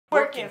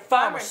Working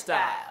farmer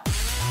style.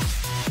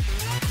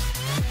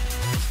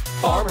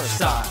 Farmer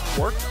style.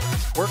 Work,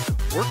 work,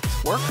 work,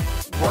 work.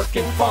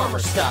 Working farmer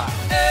style.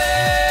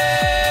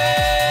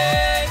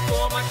 Hey,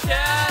 for my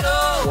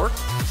cattle. Work,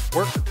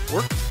 work,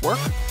 work, work.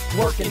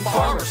 Working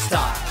farmer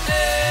style.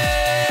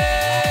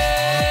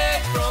 Hey,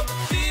 from the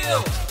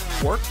field.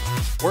 Work,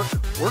 work,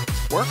 work,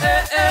 work.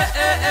 Hey, hey,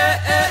 hey, hey,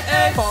 hey,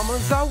 hey.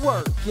 Farmers are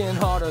working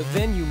harder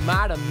than you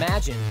might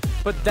imagine,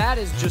 but that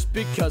is just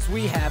because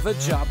we have a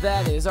job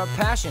that is our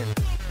passion.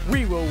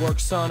 We will work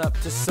sun up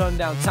to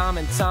sundown time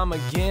and time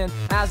again,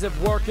 as if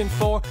working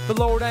for the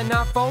Lord and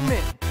not for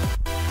men.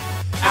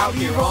 Out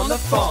here on the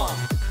farm,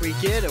 we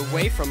get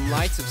away from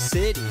lights of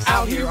cities.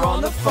 out here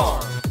on the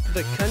farm,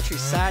 The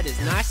countryside is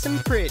nice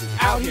and pretty.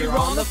 out here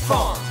on the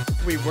farm,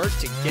 We work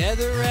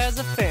together as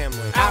a family.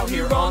 out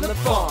here on the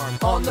farm,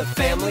 on the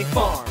family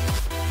farm.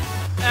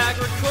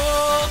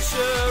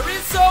 Agriculture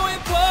is so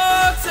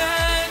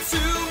important to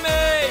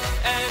me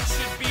and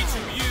should be to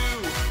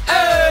you.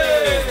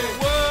 Hey! The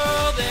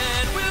world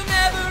and will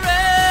never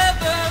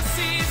ever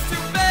cease to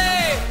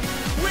be.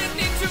 We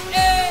need to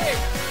eat.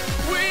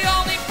 We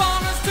all need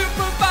farmers to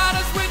provide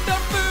us with the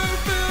food,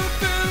 food,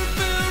 food,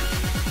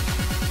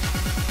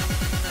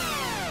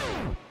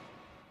 food.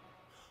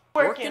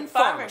 Working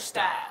farmer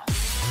style.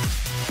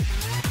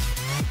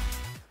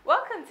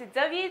 Welcome to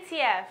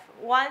WTF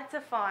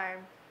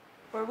Want2farm,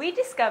 where we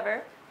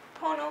discover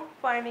Pono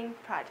farming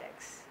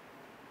projects,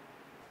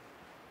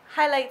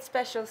 highlight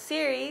special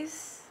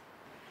series,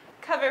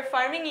 cover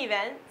farming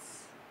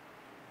events,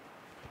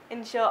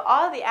 and show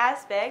all the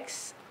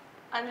aspects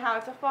on how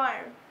to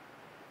farm.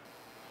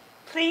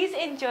 Please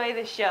enjoy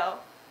the show.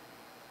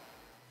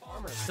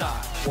 Farmer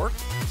style. Work,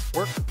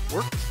 work,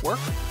 work, work.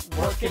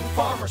 Working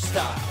farmer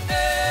style.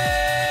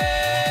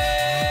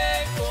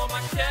 Hey, for my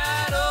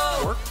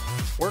cattle. Work,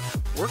 work,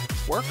 work,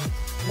 work.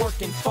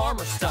 Working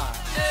farmer style.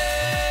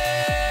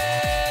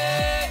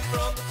 Hey,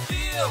 from the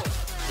field.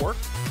 Work,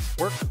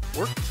 work,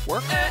 work,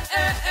 work. Hey,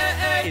 hey, hey,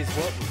 hey. Is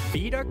what we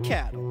feed our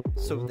cattle,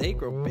 so they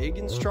grow big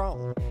and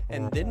strong,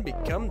 and then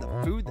become the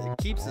food that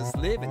keeps us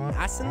living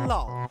nice and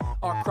long.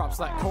 Our crops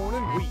like corn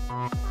and wheat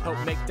help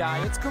make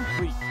diets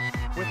complete.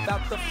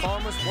 Without the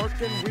farmers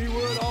working, we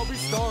would all be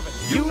starving.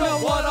 You know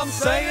what I'm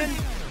saying?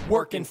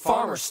 Working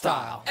farmer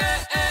style.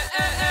 Hey, hey,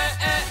 hey, hey,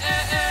 hey,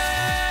 hey,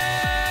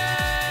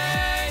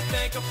 hey.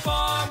 Think a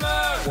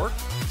farmer. Work,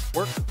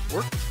 work,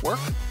 work, work.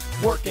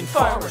 Working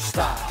farmer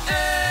style.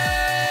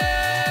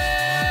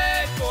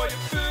 Hey, for your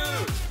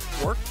food.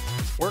 Work,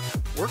 work,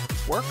 work,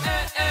 work.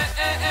 Hey, hey,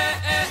 hey, hey,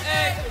 hey,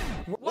 hey.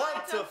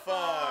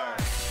 Want2farm.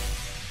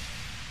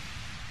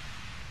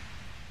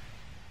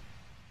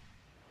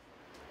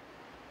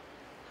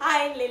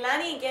 Hi,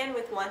 Leilani again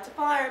with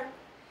Want2farm.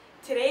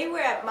 Today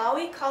we're at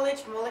Maui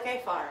College Molokai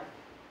Farm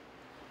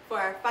for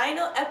our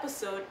final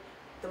episode,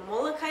 the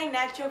Molokai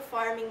Natural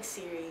Farming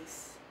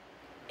Series.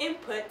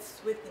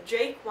 Inputs with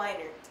Drake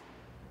Weinert.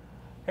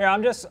 Here,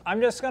 I'm just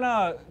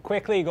gonna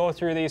quickly go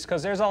through these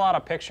because there's a lot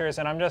of pictures,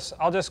 and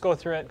I'll just go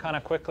through it kind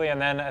of quickly, and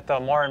then at the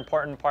more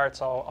important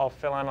parts I'll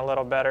fill in a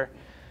little better.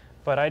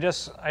 But I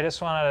just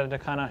wanted to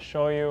kind of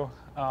show you.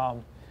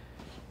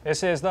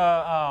 This is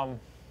the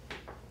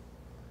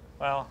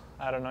well,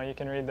 I don't know. You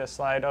can read this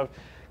slide of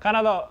kind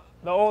of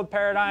the old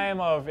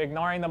paradigm of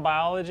ignoring the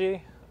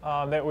biology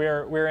that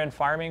we're in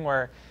farming,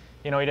 where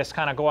you just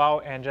kind of go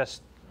out and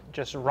just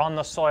run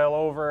the soil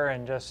over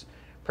and just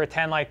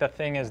pretend like the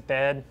thing is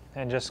dead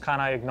and just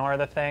kind of ignore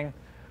the thing.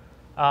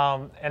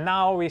 And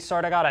now we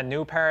sort of got a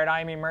new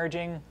paradigm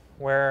emerging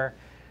where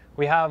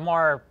we have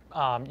more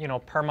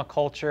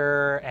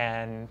permaculture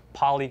and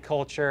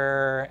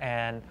polyculture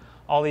and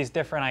all these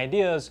different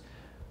ideas.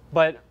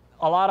 But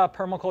a lot of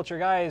permaculture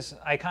guys,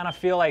 I kind of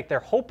feel like they're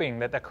hoping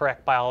that the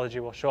correct biology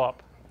will show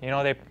up.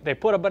 They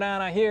put a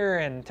banana here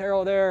and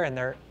taro there, and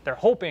they're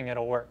hoping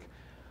it'll work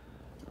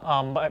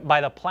by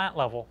the plant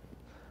level.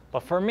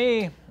 But for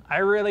me, I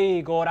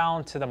really go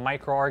down to the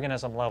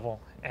microorganism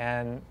level,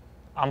 and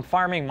I'm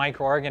farming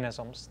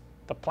microorganisms.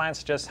 The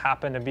plants just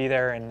happen to be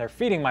there, and they're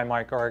feeding my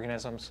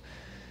microorganisms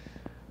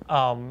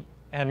and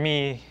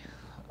me.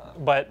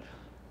 But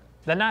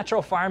the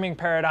natural farming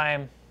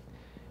paradigm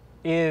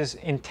is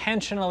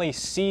intentionally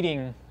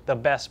seeding the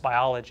best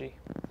biology.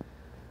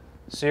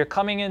 So you're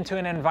coming into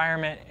an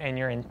environment and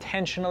you're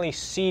intentionally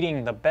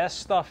seeding the best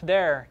stuff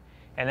there,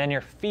 and then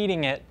you're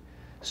feeding it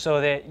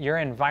so that your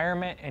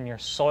environment and your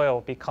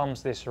soil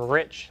becomes this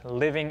rich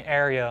living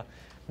area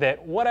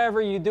that whatever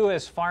you do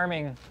as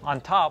farming on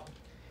top,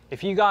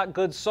 if you got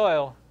good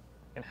soil,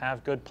 you can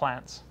have good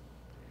plants.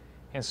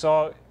 And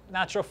so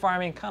natural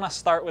farming kind of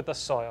start with the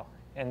soil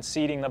and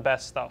seeding the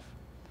best stuff.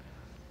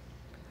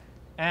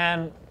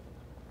 And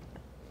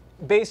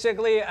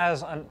basically,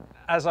 as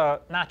a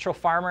natural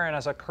farmer and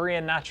as a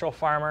Korean natural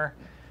farmer,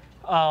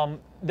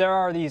 there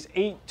are these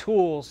 8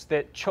 tools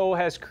that Cho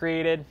has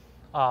created,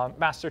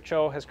 Master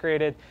Cho has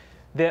created,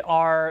 that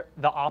are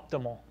the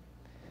optimal.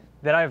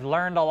 That I've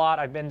learned a lot.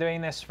 I've been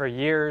doing this for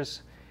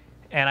years,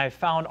 and I've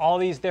found all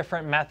these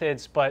different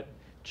methods, but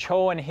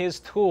Cho and his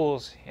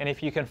tools, and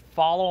if you can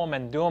follow them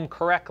and do them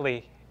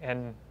correctly,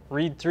 and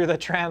read through the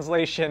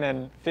translation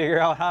and figure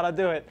out how to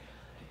do it.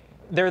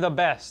 They're the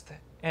best.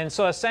 And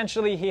so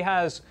essentially he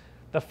has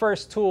the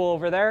first tool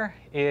over there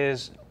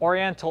is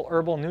Oriental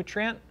Herbal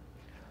Nutrient,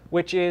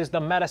 which is the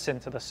medicine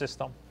to the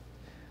system.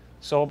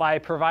 So by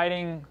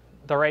providing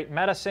the right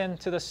medicine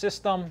to the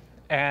system,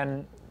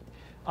 and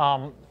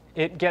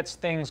it gets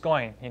things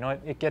going, you know,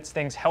 it gets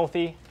things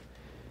healthy.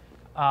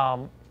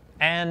 And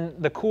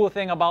the cool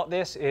thing about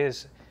this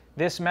is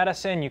this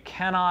medicine you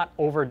cannot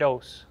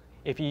overdose.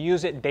 If you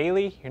use it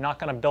daily, you're not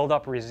going to build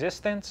up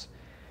resistance,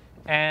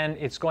 and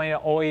it's going to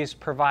always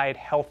provide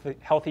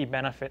healthy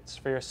benefits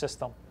for your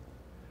system.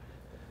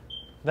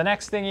 The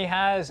next thing he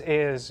has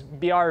is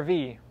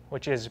BRV,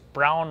 which is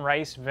brown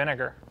rice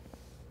vinegar.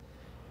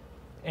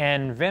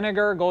 And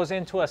vinegar goes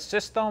into a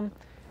system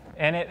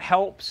and it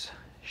helps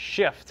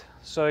shift.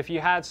 So if you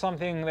had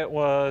something that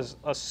was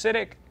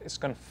acidic, it's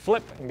going to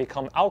flip and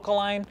become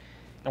alkaline,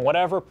 and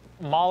whatever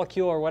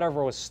molecule or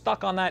whatever was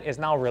stuck on that is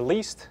now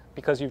released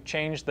because you've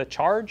changed the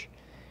charge.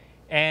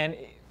 And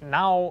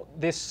now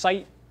this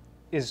site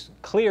is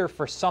clear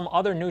for some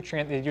other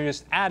nutrient that you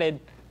just added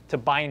to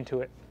bind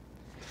to it.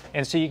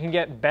 And so you can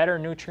get better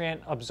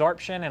nutrient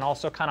absorption and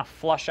also kind of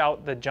flush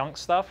out the junk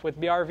stuff with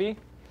BRV.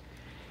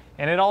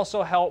 And it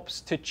also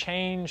helps to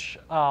change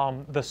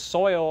the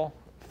soil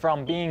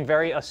from being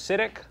very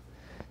acidic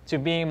to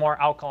being more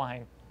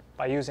alkaline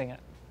by using it.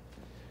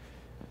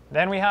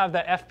 Then we have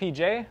the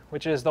FPJ,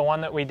 which is the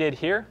one that we did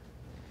here.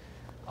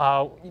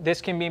 This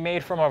can be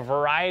made from a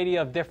variety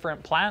of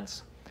different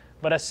plants,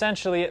 but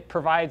essentially it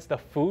provides the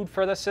food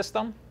for the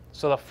system,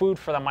 so the food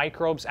for the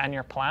microbes and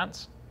your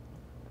plants.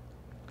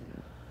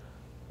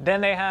 Then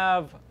they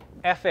have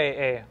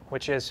FAA,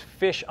 which is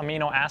fish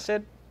amino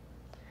acid.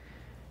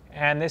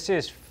 And this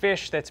is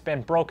fish that's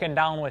been broken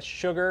down with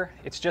sugar.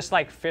 It's just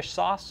like fish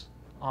sauce,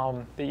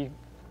 the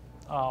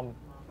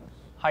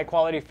high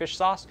quality fish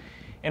sauce.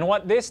 And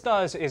what this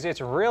does is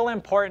it's real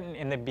important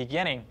in the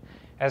beginning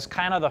as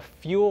kind of the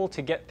fuel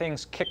to get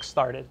things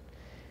kick-started,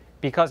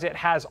 because it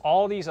has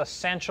all these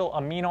essential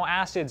amino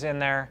acids in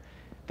there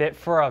that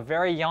for a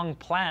very young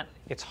plant,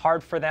 it's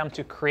hard for them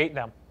to create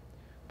them.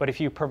 But if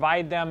you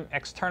provide them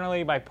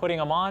externally by putting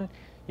them on,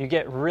 you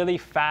get really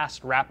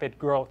fast, rapid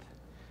growth.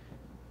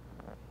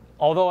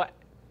 Although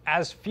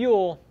as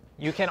fuel,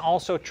 you can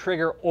also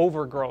trigger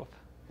overgrowth.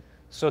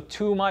 So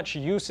too much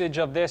usage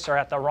of this or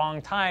at the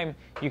wrong time,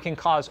 you can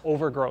cause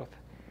overgrowth.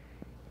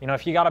 You know,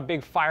 if you got a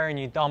big fire and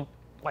you dump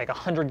like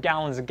 100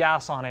 gallons of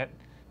gas on it,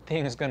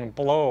 thing is going to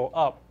blow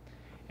up.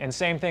 And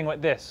same thing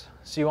with this.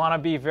 So you want to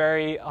be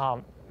very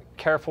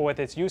careful with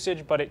its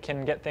usage, but it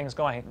can get things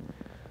going.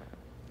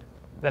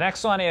 The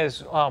next one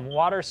is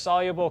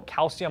water-soluble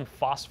calcium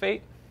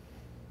phosphate.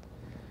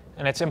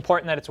 And it's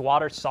important that it's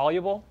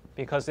water-soluble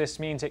because this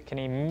means it can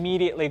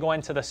immediately go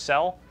into the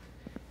cell.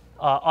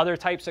 Other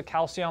types of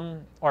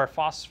calcium or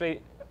phosphorus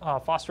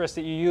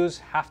that you use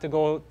have to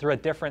go through a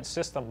different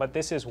system, but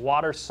this is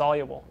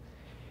water-soluble.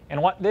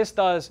 And what this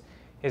does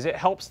is it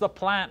helps the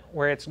plant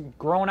where it's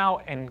grown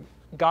out and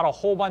got a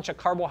whole bunch of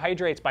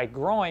carbohydrates by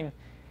growing,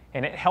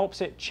 and it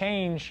helps it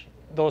change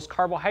those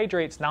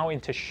carbohydrates now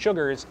into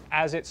sugars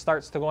as it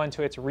starts to go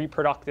into its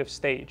reproductive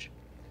stage.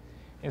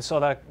 And so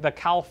the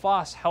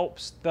CalPhos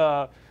helps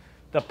the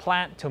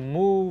plant to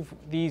move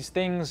these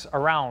things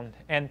around.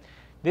 And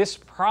this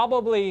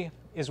probably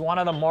is one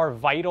of the more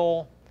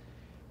vital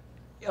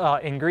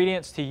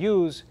ingredients to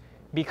use,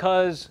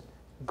 because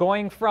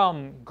going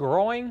from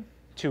growing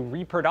to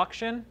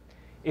reproduction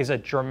is a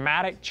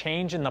dramatic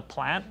change in the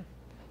plant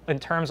in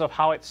terms of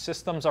how its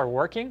systems are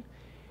working.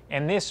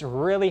 And this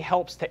really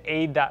helps to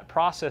aid that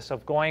process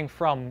of going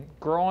from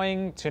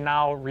growing to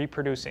now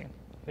reproducing.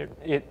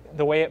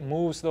 The way it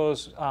moves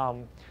those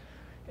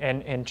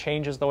and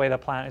changes the way the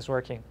plant is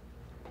working.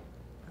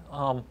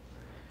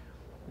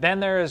 Then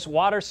there's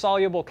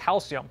water-soluble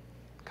calcium,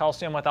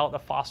 calcium without the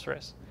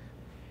phosphorus.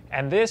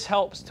 And this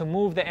helps to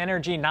move the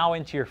energy now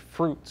into your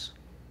fruits.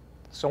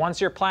 So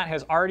once your plant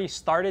has already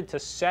started to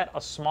set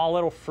a small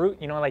little fruit,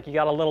 you know, like you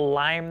got a little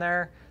lime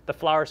there, the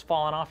flower's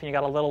falling off and you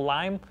got a little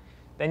lime,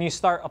 then you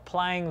start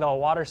applying the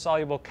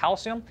water-soluble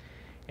calcium,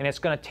 and it's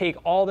going to take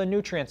all the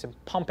nutrients and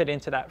pump it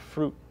into that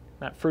fruit.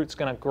 That fruit's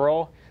going to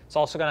grow. It's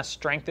also going to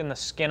strengthen the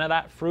skin of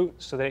that fruit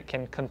so that it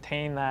can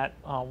contain that,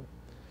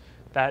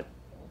 that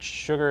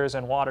sugars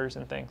and waters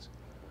and things.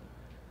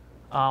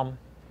 And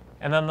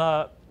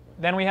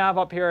then we have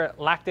up here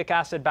lactic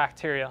acid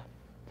bacteria.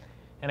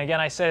 And again,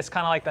 I said it's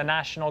kind of like the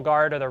National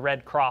Guard or the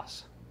Red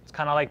Cross. It's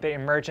kind of like the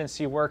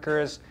emergency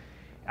workers.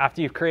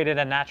 After you've created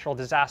a natural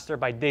disaster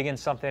by digging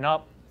something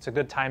up, it's a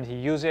good time to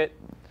use it.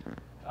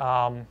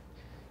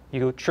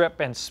 You trip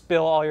and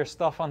spill all your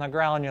stuff on the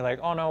ground. You're like,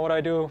 oh no, what do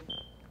I do?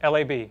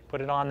 LAB,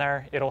 put it on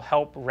there. It'll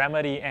help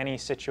remedy any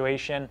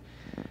situation.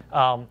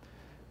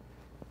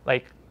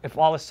 Like if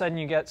all of a sudden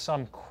you get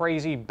some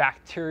crazy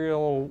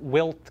bacterial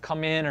wilt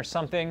come in or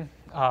something,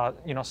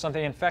 you know,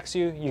 something infects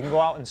you, you can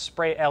go out and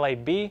spray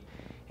LAB,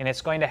 and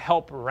it's going to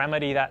help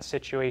remedy that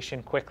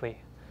situation quickly.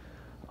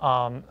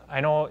 I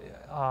know,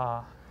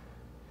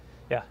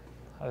 yeah,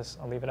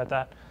 I'll leave it at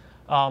that.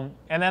 And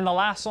then the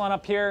last one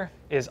up here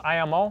is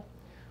IMO,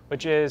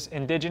 which is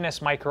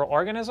indigenous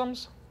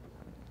microorganisms.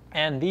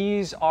 And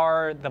these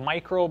are the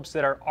microbes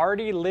that are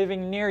already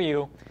living near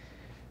you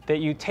that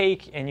you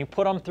take and you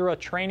put them through a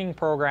training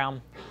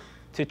program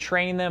to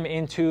train them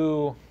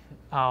into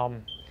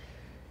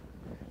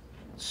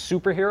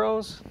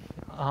superheroes.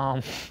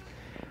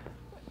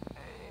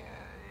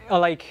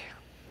 Like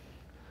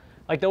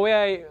the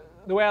way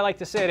I like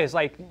to say it is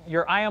like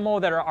your IMO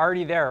that are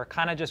already there are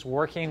kind of just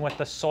working with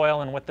the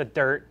soil and with the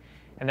dirt,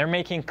 and they're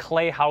making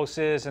clay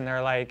houses and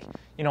they're like,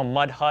 you know,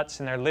 mud huts,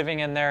 and they're living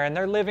in there and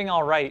they're living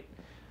all right.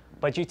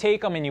 But you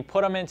take them and you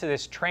put them into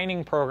this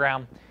training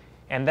program,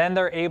 and then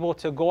they're able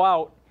to go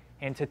out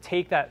and to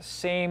take that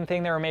same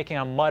thing they were making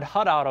a mud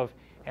hut out of,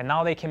 and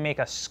now they can make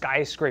a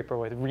skyscraper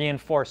with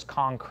reinforced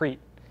concrete.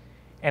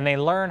 And they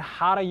learn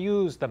how to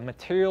use the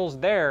materials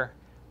there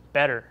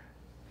better.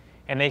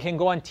 And they can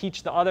go and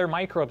teach the other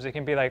microbes. They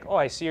can be like, oh,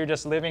 I see you're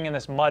just living in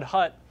this mud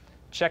hut.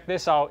 Check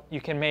this out. You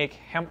can make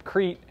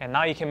hempcrete, and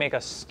now you can make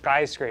a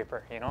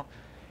skyscraper, you know?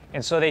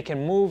 And so they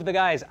can move the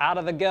guys out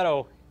of the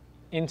ghetto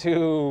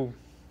into,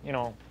 you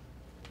know,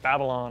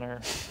 Babylon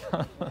or...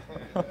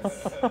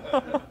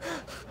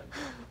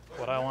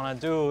 What I want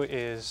to do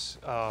is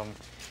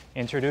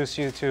introduce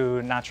you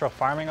to natural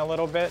farming a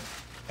little bit,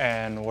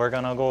 and we're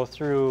going to go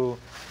through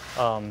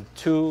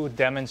 2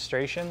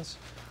 demonstrations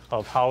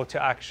of how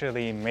to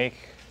actually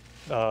make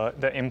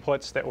the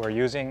inputs that we're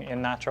using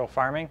in natural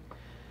farming.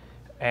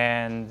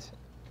 And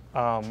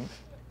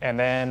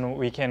then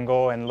we can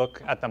go and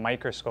look at the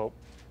microscope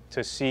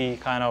to see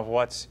kind of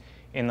what's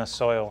in the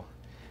soil.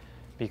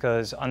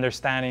 Because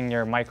understanding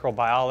your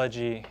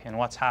microbiology and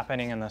what's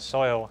happening in the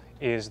soil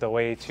is the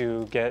way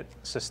to get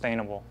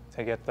sustainable,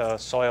 to get the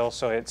soil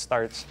so it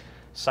starts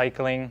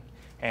cycling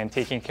and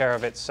taking care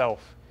of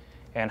itself,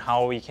 and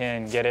how we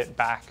can get it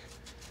back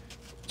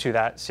to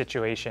that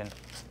situation.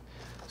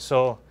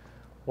 So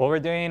what we're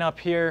doing up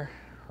here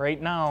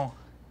right now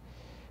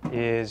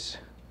is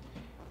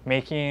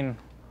making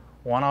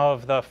one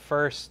of the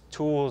first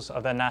tools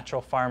of the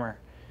natural farmer,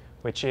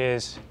 which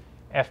is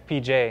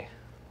FPJ,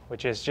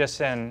 which is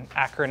just an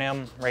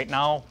acronym right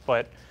now,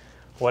 but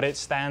what it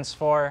stands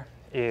for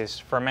is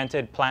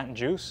fermented plant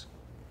juice.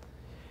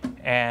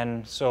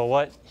 And so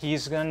what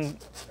he's doing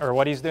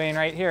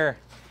right here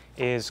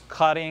is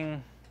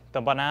cutting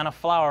the banana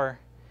flour,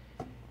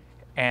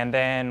 and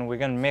then we're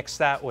gonna mix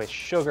that with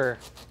sugar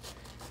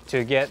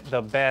to get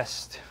the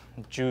best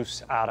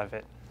juice out of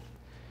it.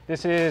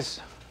 This is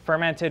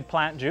fermented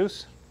plant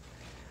juice.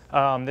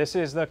 This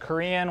is the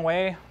Korean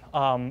way.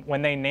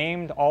 When they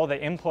named all the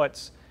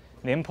inputs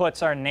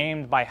are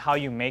named by how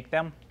you make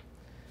them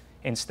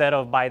instead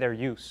of by their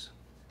use.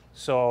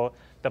 So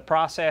the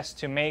process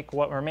to make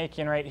what we're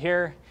making right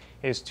here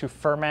is to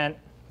ferment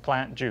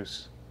plant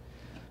juice.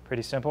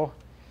 Pretty simple.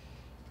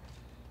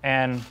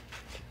 And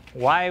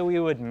why we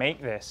would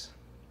make this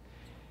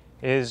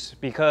is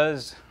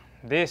because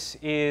this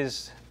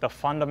is the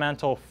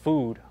fundamental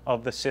food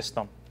of the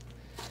system.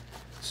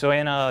 So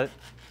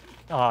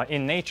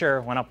in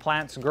nature, when a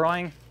plant's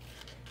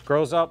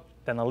grows up,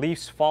 then the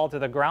leaves fall to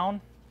the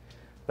ground.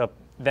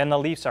 Then the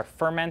leaves are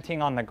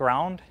fermenting on the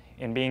ground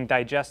and being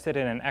digested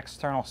in an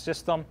external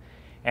system,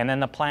 and then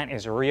the plant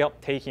is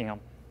reuptaking them.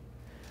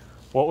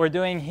 What we're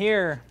doing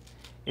here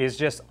is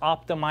just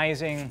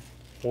optimizing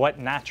what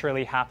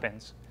naturally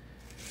happens.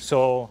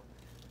 So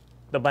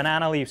the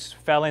banana leaves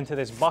fell into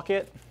this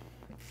bucket,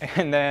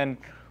 and then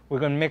we're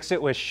going to mix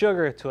it with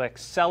sugar to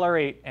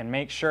accelerate and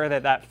make sure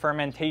that that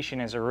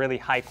fermentation is a really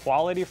high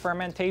quality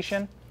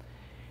fermentation.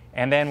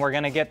 And then we're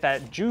going to get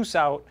that juice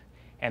out,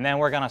 and then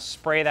we're going to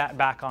spray that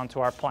back onto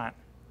our plant.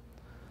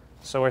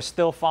 So we're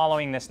still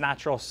following this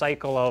natural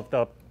cycle of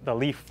the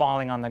leaf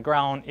falling on the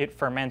ground, it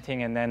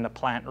fermenting, and then the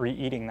plant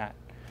re-eating that.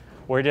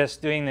 We're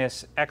just doing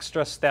this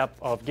extra step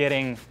of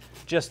getting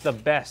just the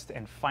best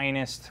and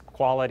finest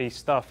quality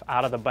stuff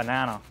out of the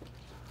banana.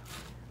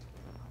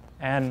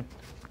 And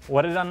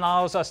what it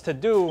allows us to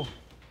do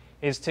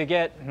is to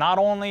get not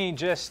only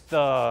just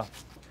the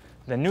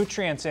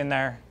nutrients in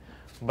there,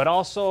 but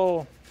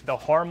also the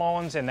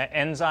hormones and the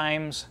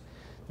enzymes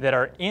that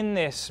are in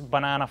this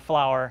banana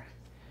flour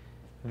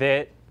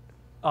that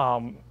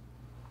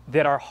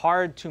are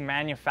hard to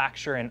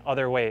manufacture in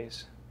other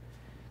ways.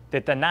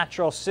 That the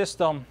natural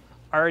system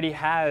already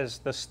has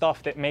the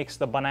stuff that makes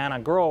the banana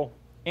grow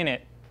in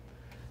it.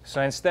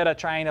 So instead of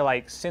trying to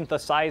like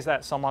synthesize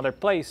that some other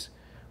place,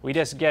 we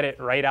just get it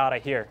right out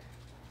of here.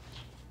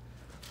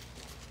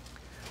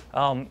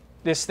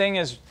 This thing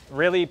is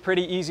really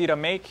pretty easy to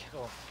make.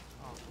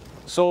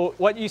 So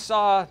what you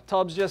saw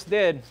Tubbs just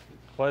did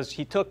was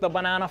he took the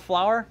banana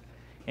flour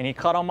and he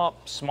cut them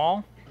up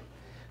small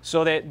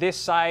so that this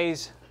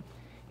size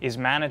is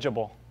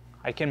manageable.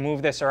 I can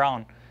move this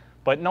around.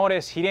 But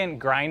notice he didn't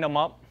grind them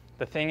up.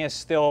 The thing is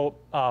still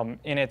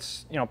in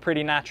its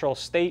pretty natural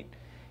state.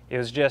 It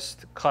was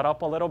just cut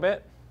up a little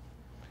bit.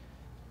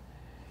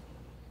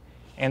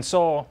 And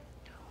so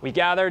we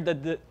gathered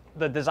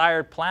the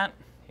desired plant.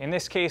 In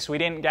this case, we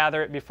didn't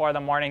gather it before the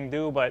morning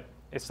dew, but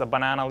it's the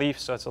banana leaf,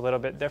 so it's a little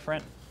bit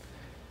different.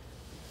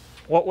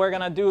 what we're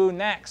gonna do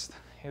next,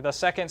 the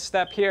second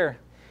step here,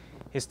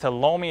 is to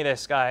loamy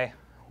this guy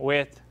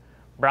with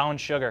brown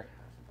sugar.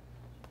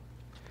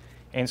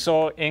 And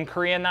so in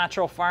Korean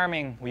natural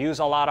farming, we use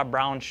a lot of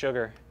brown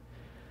sugar.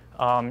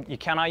 You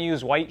cannot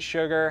use white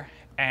sugar,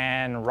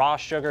 and raw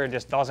sugar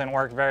just doesn't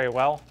work very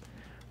well.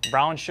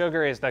 Brown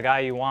sugar is the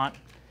guy you want,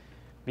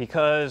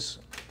 because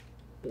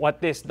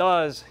what this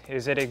does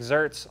is it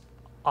exerts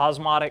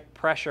osmotic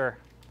pressure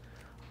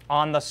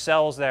on the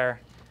cells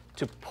there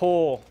to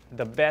pull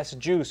the best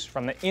juice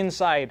from the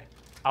inside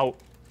out.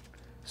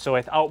 So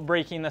without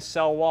breaking the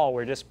cell wall,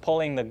 we're just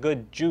pulling the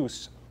good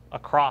juice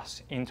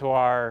across into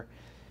our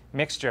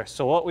mixture.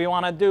 So what we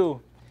want to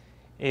do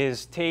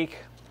is take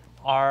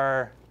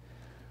our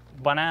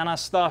banana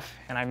stuff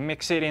and I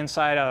mix it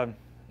inside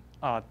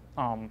a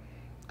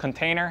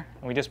container,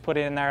 and we just put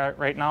it in there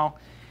right now.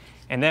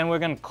 And then we're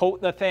going to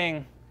coat the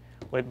thing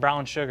with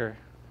brown sugar.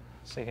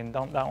 So you can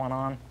dump that one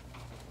on.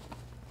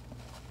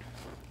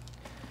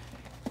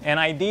 And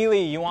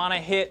ideally, you want to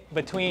hit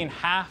between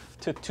 1/2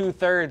 to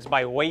 2/3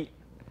 by weight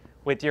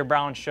with your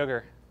brown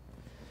sugar,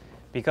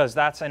 because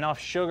that's enough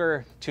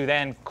sugar to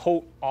then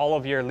coat all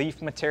of your leaf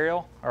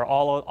material, or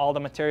all the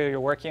material you're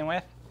working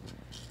with.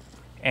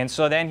 And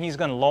so then he's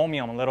going to loamy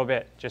them a little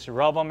bit. Just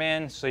rub them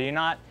in. So you're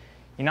not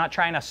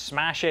trying to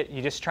smash it.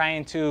 You're just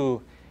trying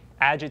to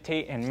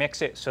agitate and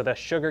mix it so the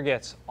sugar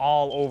gets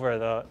all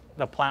over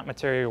the plant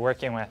material you're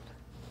working with.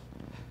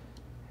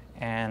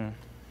 And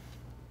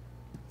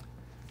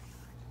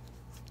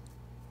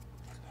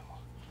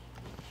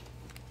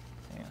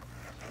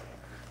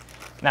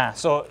nah,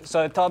 so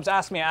the tubs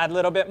asked me to add a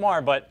little bit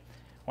more, but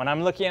when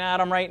I'm looking at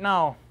them right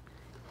now,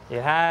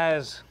 it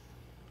has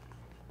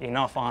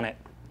enough on it.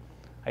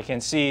 I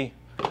can see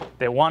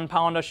that 1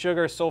 pound of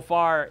sugar so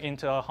far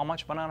into how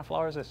much banana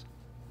flour is this?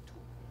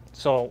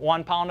 So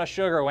 1 pound of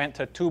sugar went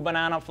to 2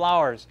 banana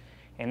flours,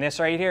 and this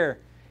right here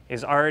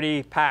is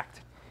already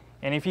packed.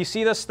 And if you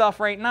see the stuff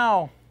right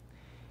now,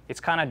 it's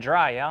kind of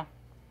dry, yeah?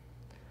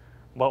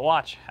 But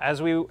watch,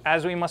 as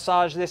we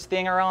massage this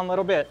thing around a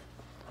little bit,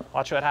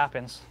 watch what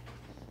happens.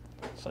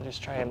 So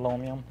just try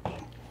loamy. Eat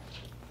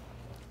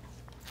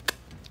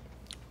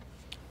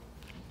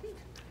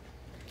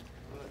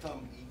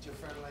your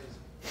fertilizer.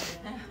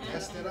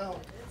 Test it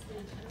out.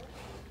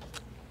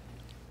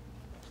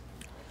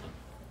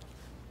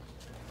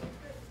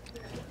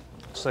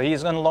 So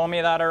he's going to loamy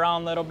that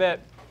around a little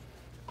bit.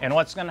 And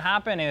what's going to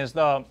happen is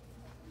the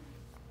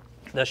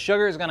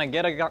sugar is going to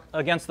get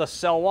against the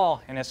cell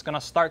wall, and it's going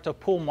to start to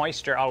pull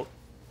moisture out.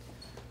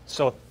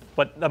 So,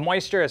 but the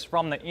moisture is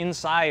from the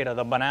inside of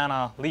the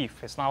banana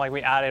leaf. It's not like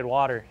we added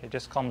water. It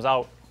just comes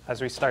out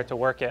as we start to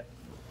work it.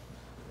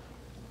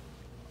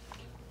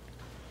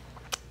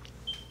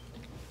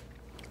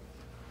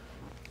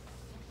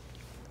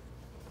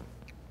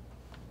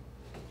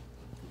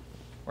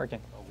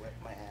 Working. I'll wet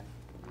my hand.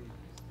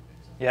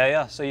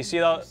 Yeah. So you see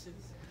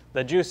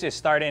the juice is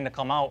starting to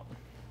come out.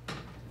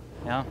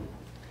 Yeah.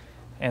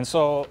 And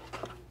so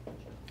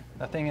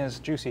the thing is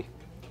juicy.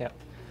 Yeah.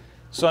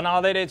 So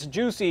now that it's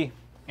juicy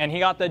and he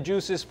got the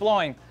juices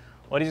flowing,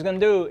 what he's going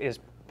to do is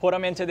put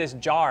them into this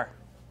jar.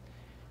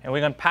 And we're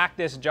going to pack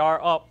this jar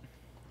up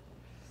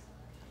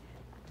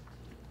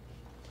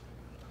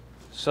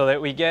so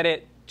that we get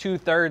it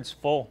 2/3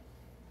 full.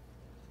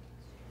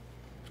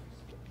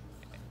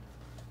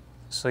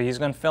 So he's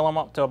going to fill them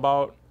up to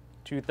about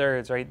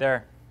 2/3 right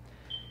there.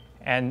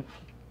 And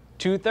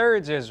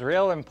 2/3 is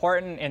real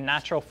important in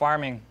natural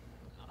farming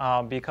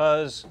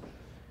because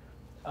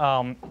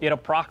it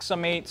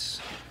approximates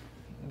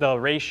the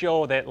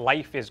ratio that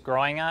life is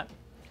growing at,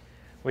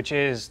 which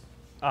is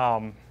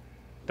the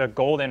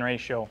golden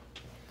ratio.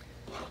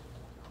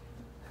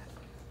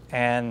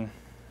 And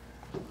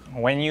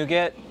when you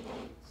get,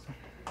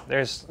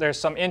 there's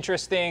some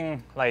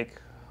interesting,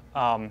 like,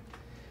 well,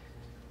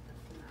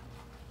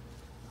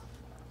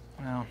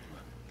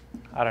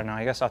 I don't know,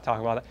 I guess I'll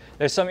talk about it.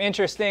 There's some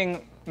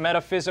interesting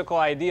metaphysical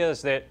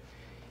ideas that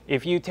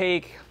if you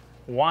take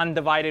 1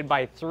 divided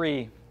by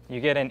 3, you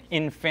get an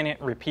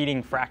infinite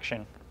repeating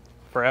fraction.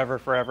 Forever,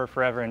 forever,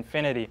 forever,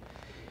 infinity.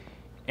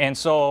 And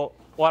so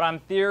what I'm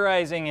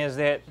theorizing is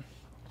that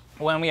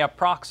when we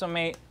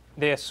approximate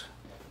this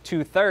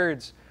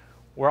 2/3,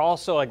 we're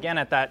also again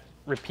at that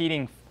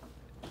repeating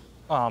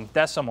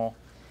decimal,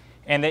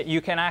 and that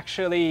you can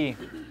actually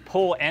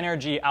pull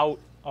energy out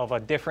of a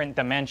different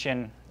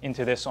dimension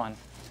into this one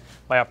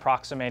by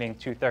approximating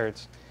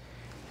 2/3.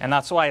 And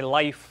that's why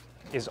life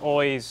is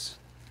always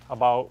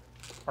about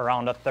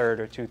around 1/3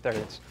 or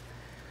 2/3.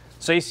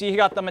 So you see he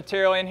got the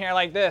material in here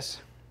like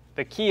this.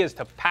 The key is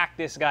to pack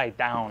this guy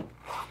down,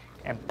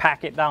 and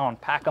pack it down,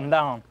 pack him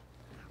down,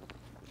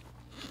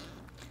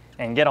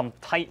 and get him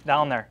tight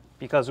down there,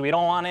 because we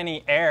don't want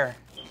any air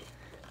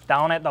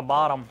down at the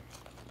bottom.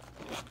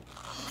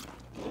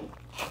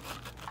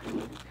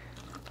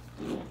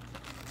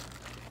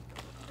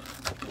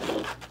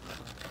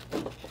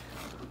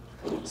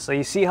 So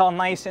you see how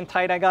nice and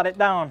tight I got it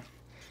down.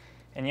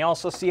 And you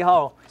also see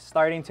how it's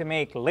starting to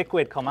make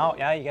liquid come out.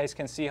 Yeah, you guys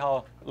can see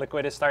how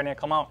liquid is starting to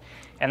come out.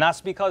 And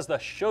that's because the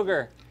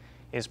sugar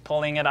is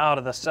pulling it out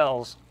of the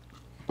cells.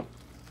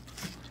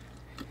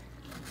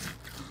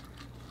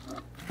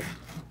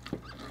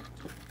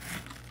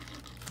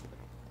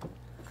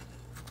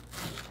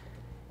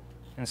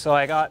 And so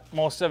I got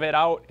most of it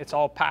out. It's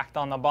all packed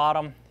on the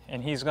bottom,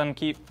 and he's going to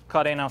keep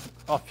cutting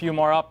a few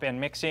more up and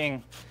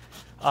mixing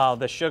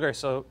the sugar.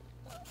 So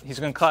he's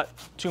going to cut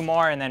 2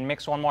 more and then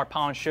mix 1 more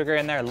pound sugar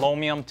in there,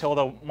 loam till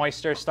the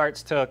moisture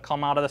starts to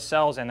come out of the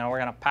cells, and then we're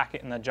going to pack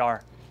it in the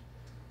jar.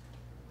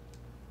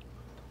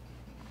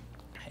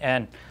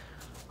 And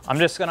I'm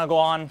just going to go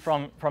on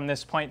from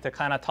this point to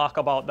kind of talk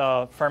about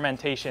the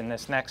fermentation,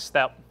 this next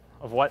step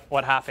of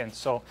what happens.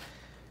 So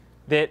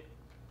that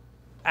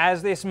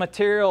as this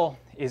material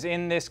is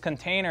in this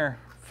container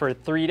for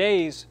 3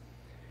 days,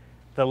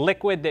 the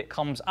liquid that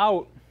comes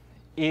out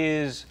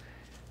is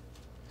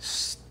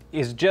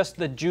just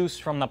the juice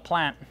from the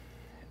plant.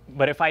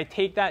 But if I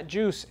take that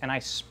juice and I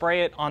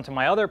spray it onto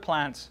my other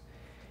plants,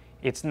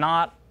 it's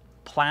not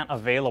plant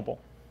available.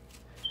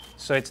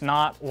 So it's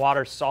not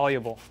water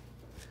soluble.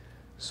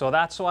 So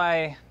that's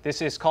why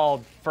this is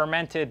called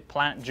fermented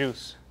plant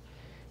juice.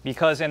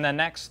 Because in the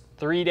next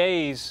 3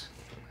 days,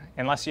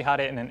 unless you had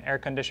it in an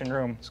air-conditioned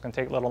room, it's going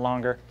to take a little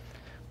longer.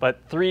 But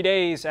 3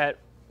 days at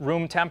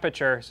room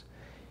temperatures,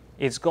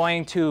 it's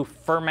going to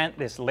ferment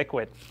this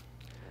liquid.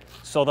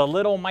 So the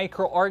little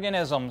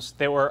microorganisms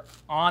that were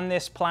on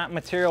this plant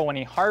material when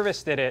he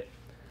harvested it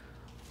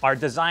are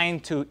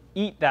designed to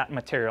eat that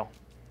material.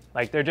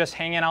 Like they're just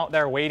hanging out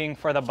there waiting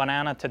for the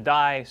banana to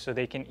die so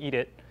they can eat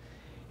it.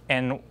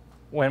 And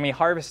when we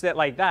harvest it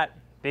like that,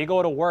 they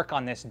go to work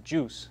on this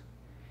juice.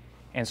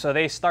 And so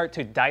they start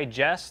to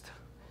digest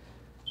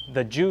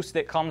the juice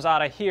that comes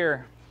out of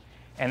here,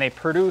 and they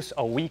produce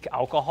a weak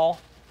alcohol.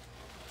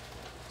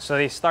 So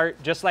they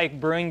start, just like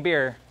brewing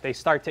beer, they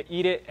start to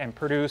eat it and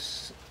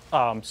produce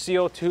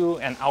CO2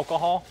 and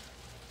alcohol.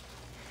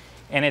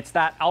 And it's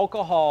that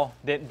alcohol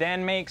that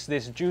then makes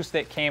this juice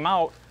that came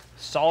out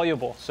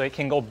soluble, so it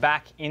can go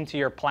back into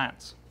your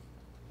plants.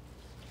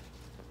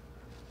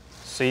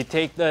 So you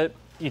take the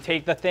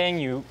thing,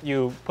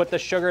 you put the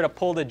sugar to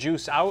pull the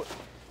juice out,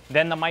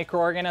 then the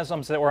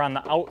microorganisms that were on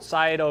the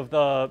outside of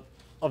the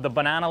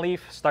banana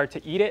leaf start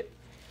to eat it,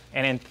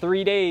 and in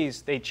 3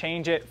 days they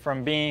change it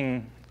from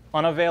being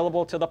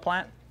unavailable to the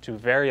plant to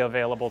very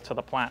available to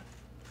the plant,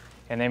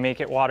 and they make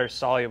it water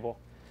soluble.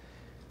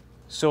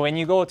 So when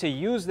you go to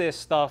use this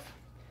stuff,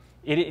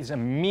 it is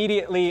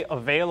immediately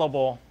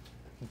available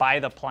by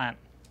the plant.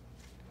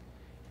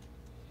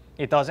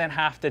 It doesn't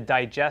have to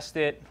digest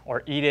it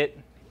or eat it.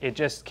 It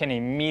just can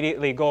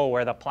immediately go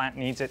where the plant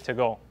needs it to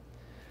go.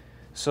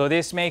 So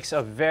this makes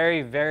a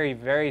very, very,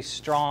 very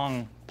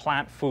strong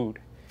plant food,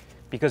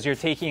 because you're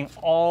taking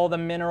all the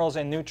minerals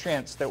and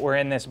nutrients that were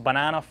in this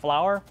banana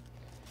flour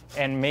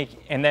and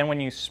then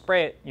when you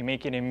spray it, you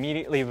make it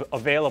immediately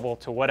available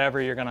to whatever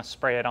you're going to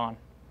spray it on.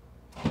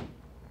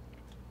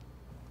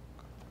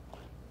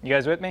 You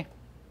guys with me?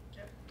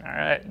 Yep. All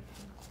right.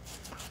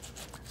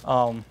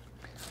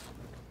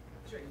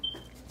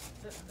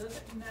 Does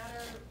it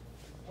matter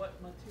what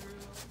material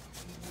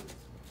you use?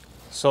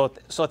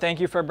 So thank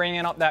you for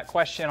bringing up that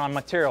question on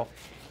material.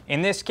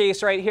 In this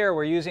case right here,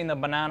 we're using the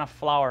banana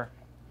flour.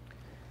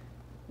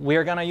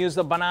 We're going to use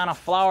the banana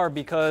flour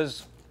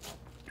because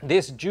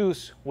this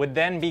juice would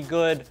then be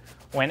good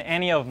when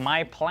any of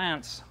my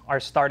plants are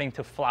starting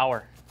to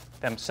flower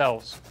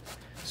themselves.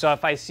 So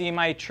if I see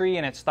my tree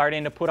and it's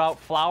starting to put out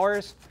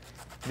flowers,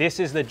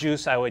 this is the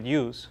juice I would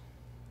use.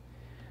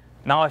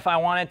 Now, if I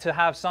wanted to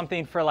have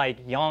something for like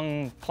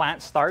young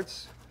plant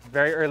starts,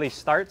 very early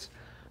starts,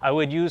 I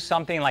would use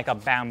something like a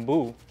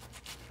bamboo,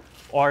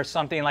 or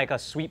something like a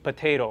sweet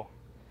potato,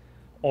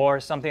 or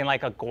something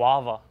like a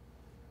guava,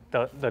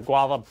 the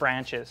guava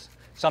branches.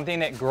 Something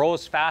that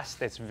grows fast,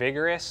 that's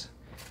vigorous,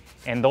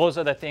 and those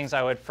are the things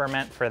I would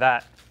ferment for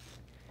that.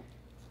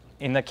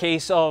 In the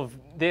case of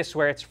this,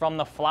 where it's from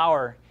the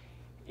flower,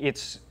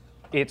 it's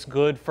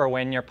good for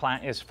when your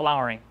plant is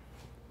flowering.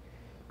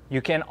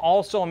 You can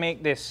also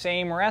make this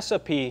same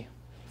recipe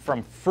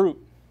from fruit,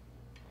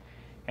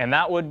 and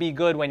that would be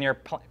good when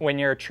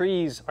your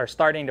trees are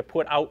starting to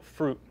put out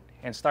fruit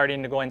and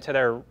starting to go into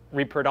their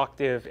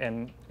reproductive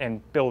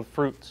and build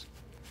fruits.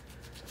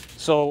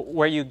 So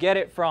where you get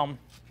it from,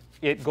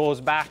 it goes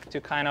back to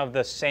kind of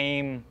the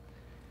same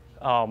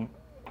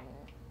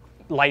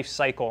life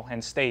cycle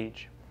and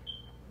stage.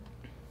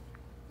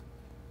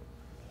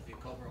 They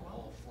cover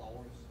all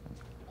flowers,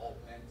 all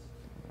plants?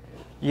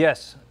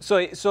 Yes.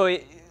 So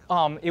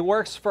it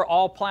works for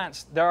all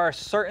plants. There are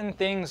certain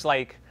things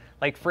like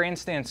for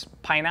instance,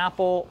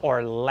 pineapple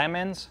or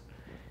lemons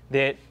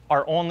that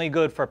are only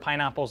good for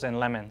pineapples and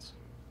lemons.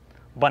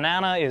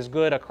 Banana is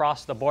good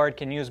across the board,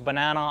 can use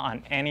banana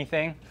on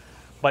anything.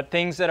 But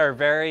things that are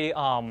very,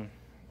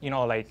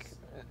 like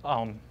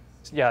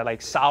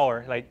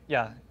sour,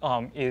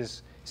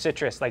 is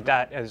citrus, like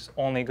that is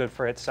only good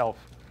for itself.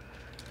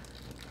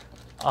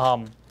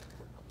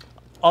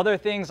 Other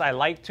things I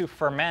like to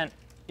ferment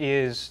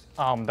is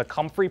the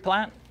comfrey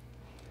plant,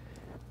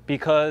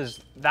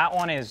 because that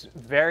one is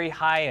very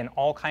high in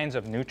all kinds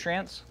of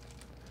nutrients.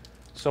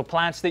 So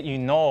plants that you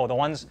know, the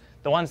ones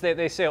that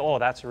they say, oh,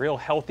 that's real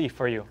healthy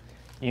for you.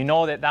 You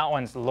know that that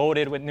one's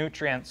loaded with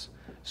nutrients.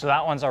 So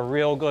that one's a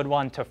real good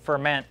one to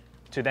ferment,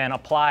 to then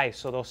apply.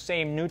 So those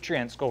same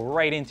nutrients go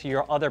right into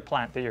your other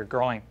plant that you're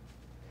growing.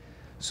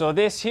 So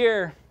this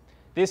here,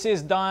 this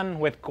is done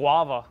with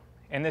guava.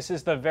 And this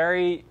is the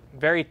very,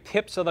 very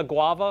tips of the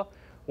guava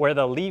where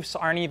the leaves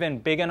aren't even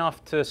big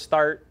enough to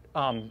start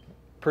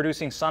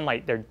producing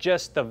sunlight. They're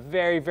just the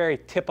very, very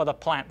tip of the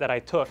plant that I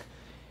took.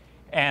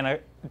 And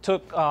it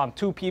took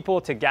 2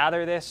 people to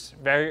gather this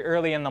very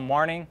early in the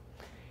morning.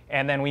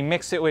 And then we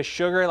mix it with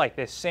sugar like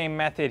this same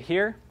method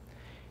here.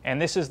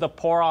 And this is the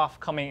pour off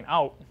coming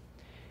out.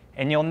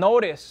 And you'll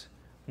notice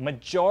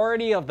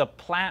majority of the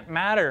plant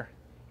matter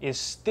is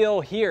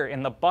still here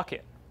in the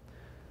bucket.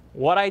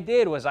 What I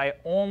did was I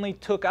only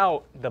took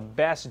out the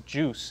best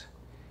juice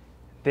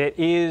that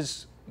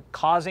is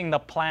causing the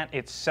plant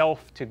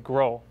itself to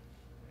grow.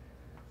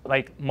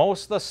 Like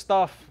most of the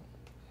stuff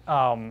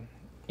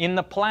in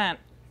the plant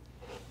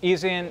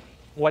isn't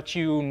what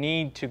you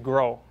need to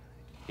grow.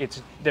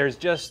 There's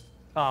just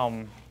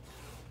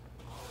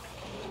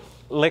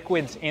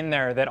liquids in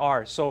there that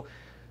are. So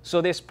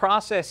this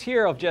process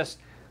here of just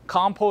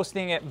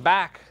composting it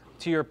back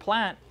to your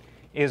plant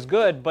is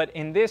good, but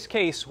in this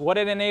case, what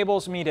it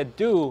enables me to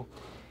do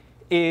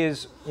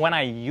is when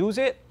I use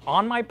it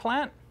on my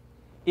plant,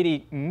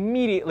 it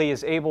immediately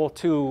is able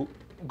to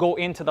go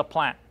into the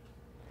plant.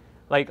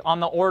 Like on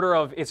the order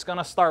of, it's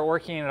gonna start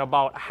working in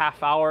about a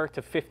half hour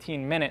to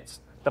 15 minutes.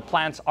 The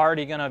plant's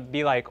already gonna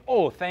be like,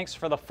 oh, thanks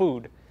for the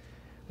food.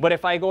 But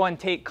if I go and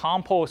take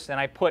compost and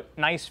I put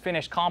nice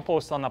finished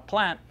compost on the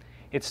plant,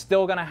 it's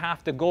still gonna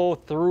have to go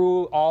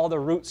through all the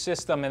root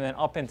system and then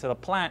up into the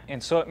plant.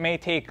 And so it may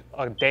take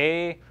a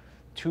day,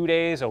 2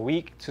 days, a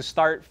week to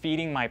start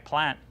feeding my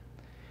plant.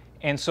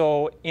 And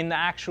so in the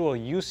actual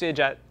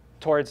usage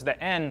towards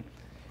the end,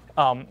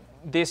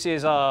 this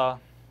is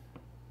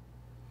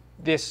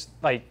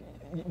like,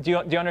 do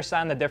you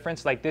understand the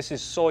difference? Like this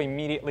is so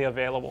immediately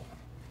available.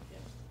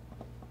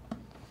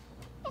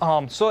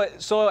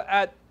 So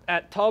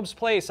at Tubbs'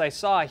 place, I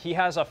saw he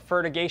has a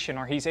fertigation,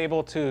 or he's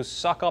able to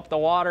suck up the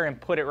water and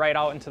put it right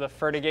out into the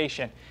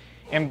fertigation.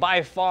 And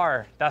by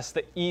far, that's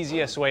the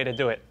easiest way to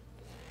do it.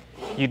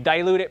 You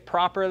dilute it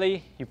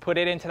properly, you put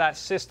it into that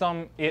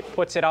system, it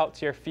puts it out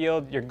to your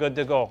field, you're good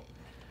to go.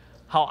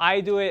 How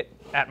I do it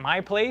at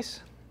my place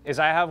is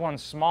I have one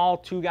small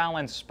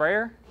 2-gallon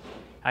sprayer.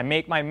 I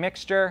make my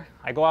mixture,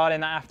 I go out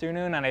in the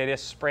afternoon and I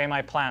just spray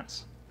my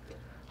plants.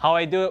 How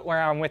I do it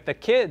where I'm with the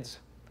kids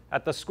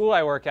at the school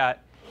I work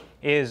at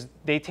is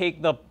they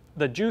take the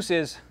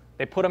juices,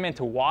 they put them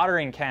into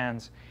watering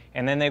cans,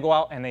 and then they go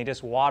out and they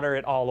just water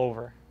it all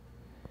over.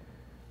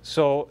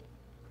 So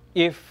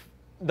if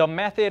the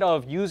method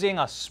of using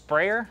a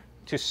sprayer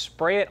to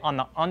spray it on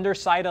the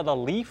underside of the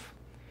leaf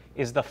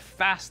is the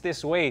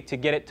fastest way to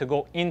get it to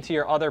go into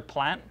your other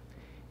plant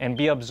and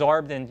be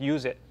absorbed and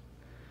use it.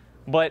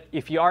 But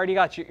if you already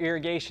got your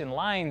irrigation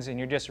lines and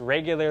you're just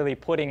regularly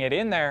putting it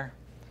in there,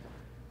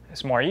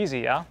 it's more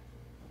easy, yeah?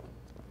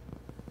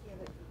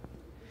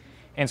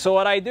 And so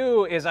what I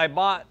do is I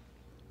bought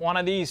one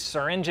of these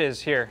syringes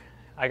here.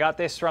 I got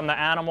this from the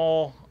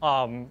animal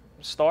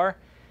store,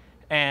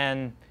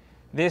 and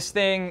this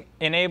thing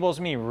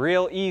enables me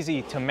real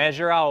easy to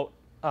measure out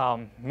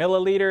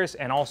milliliters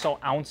and also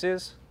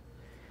ounces.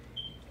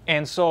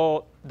 And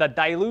so the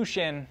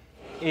dilution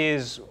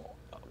is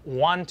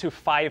 1 to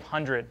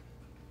 500.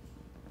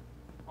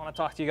 I want to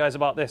talk to you guys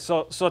about this.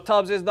 So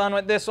Tubbs is done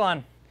with this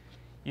one.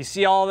 You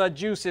see all the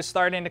juice is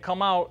starting to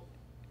come out,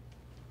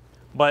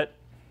 but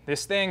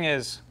this thing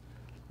is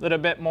a little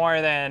bit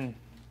more than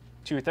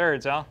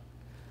 2/3, huh?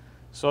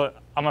 So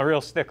I'm a real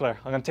stickler.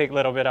 I'm gonna take a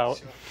little bit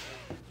out.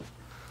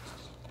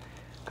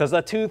 Because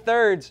the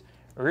 2/3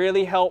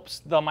 really helps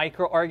the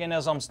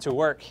microorganisms to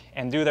work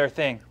and do their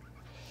thing.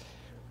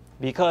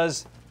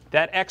 Because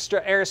that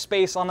extra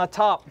airspace on the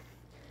top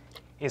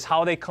is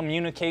how they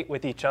communicate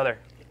with each other.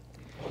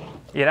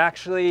 It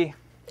actually,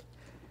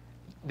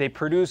 they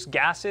produce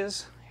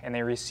gases and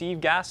they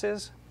receive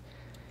gases,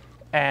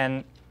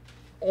 and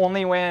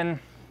only when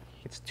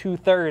it's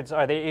 2/3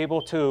 are they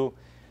able to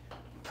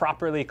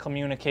properly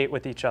communicate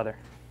with each other.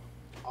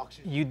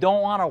 Oxygen. You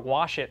don't want to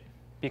wash it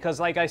because,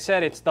 like I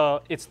said, it's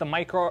the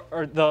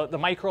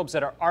microbes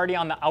that are already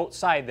on the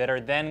outside that are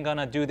then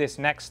gonna do this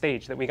next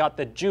stage. That we got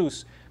the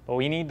juice, but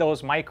we need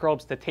those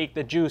microbes to take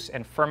the juice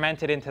and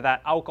ferment it into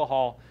that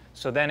alcohol,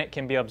 so then it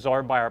can be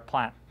absorbed by our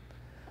plant.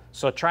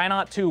 So try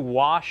not to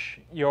wash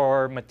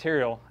your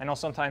material. I know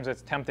sometimes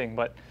it's tempting,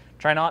 but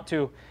try not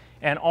to.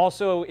 And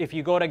also, if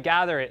you go to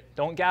gather it,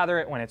 don't gather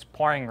it when it's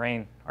pouring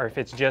rain or if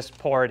it's just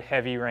poured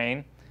heavy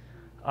rain,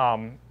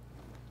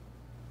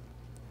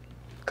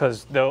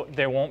 because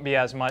there won't be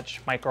as much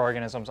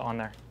microorganisms on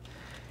there.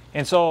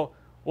 And so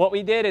what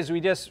we did is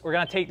we're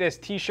gonna take this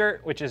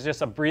t-shirt, which is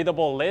just a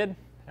breathable lid,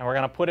 and we're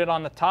gonna put it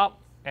on the top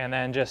and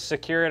then just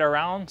secure it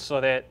around so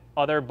that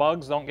other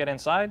bugs don't get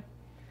inside.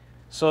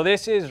 So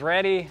this is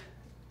ready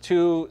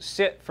to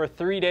sit for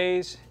 3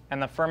 days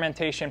and the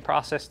fermentation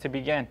process to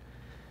begin.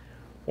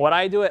 What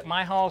I do at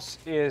my house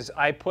is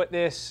I put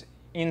this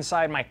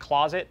inside my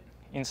closet,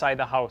 inside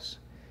the house.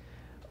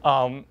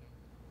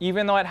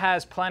 Even though it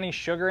has plenty of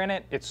sugar in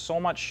it, it's so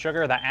much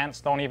sugar the ants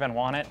don't even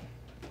want it.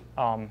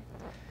 But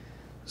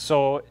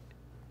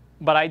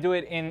I do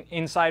it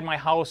inside my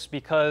house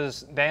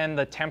because then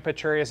the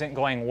temperature isn't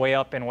going way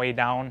up and way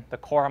down. The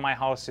core of my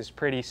house is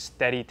pretty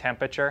steady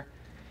temperature.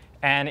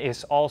 And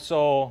it's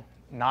also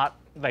not,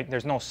 like,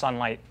 there's no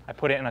sunlight. I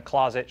put it in a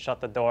closet,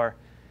 shut the door,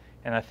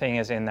 and the thing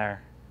is in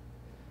there.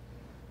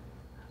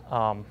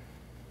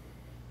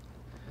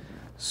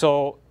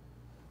 So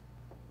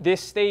this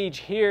stage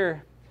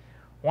here,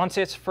 once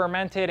it's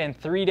fermented in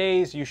 3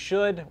 days, you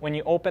should, when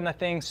you open the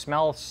thing,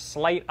 smell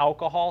slight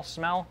alcohol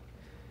smell.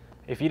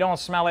 If you don't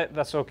smell it,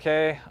 that's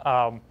okay.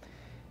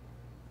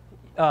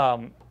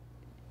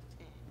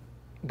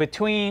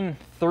 Between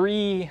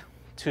 3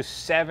 to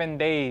 7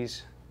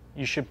 days,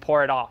 you should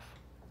pour it off.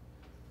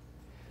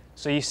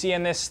 So you see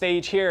in this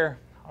stage here,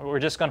 we're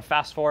just going to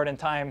fast forward in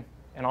time,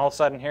 and all of a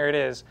sudden here it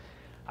is.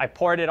 I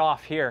poured it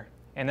off here,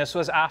 and this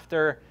was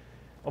after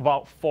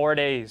about 4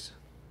 days.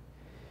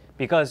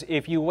 Because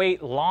if you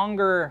wait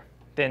longer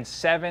than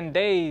 7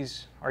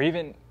 days, or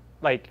even,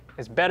 like,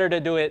 it's better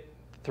to do it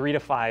 3 to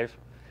 5.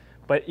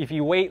 But if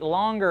you wait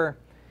longer,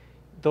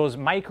 those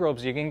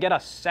microbes, you can get a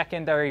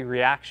secondary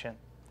reaction.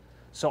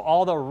 So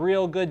all the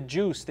real good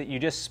juice that you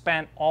just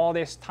spent all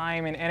this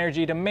time and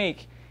energy to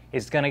make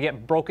is going to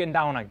get broken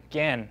down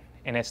again,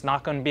 and it's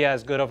not going to be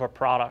as good of a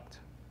product.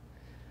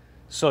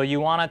 So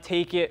you want to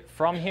take it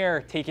from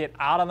here, take it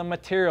out of the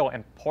material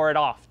and pour it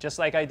off, just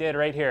like I did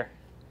right here.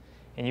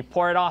 And you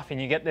pour it off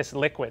and you get this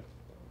liquid.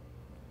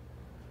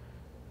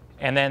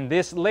 And then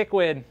this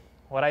liquid,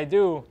 what I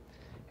do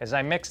is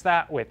I mix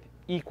that with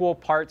equal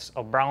parts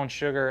of brown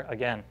sugar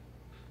again.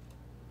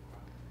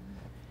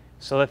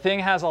 So the thing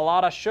has a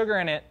lot of sugar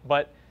in it,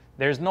 but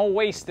there's no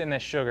waste in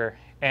this sugar.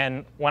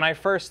 And when I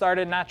first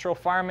started natural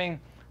farming,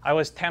 I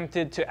was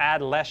tempted to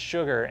add less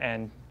sugar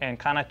and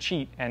kind of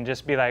cheat and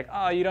just be like,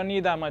 oh, you don't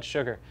need that much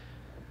sugar.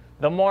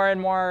 The more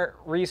and more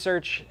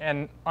research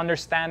and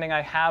understanding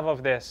I have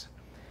of this,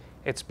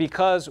 it's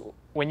because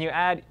when you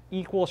add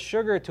equal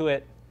sugar to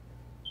it,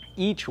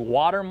 each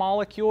water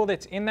molecule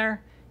that's in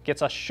there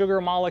gets a sugar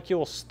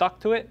molecule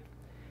stuck to it.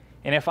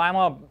 And if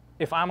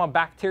I'm a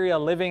bacteria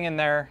living in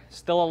there,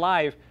 still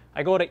alive,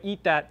 I go to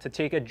eat that to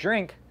take a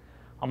drink,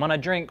 I'm gonna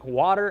drink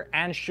water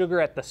and sugar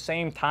at the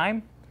same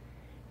time.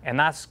 And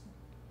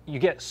you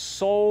get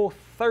so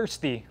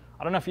thirsty.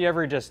 I don't know if you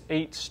ever just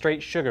ate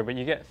straight sugar, but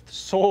you get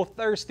so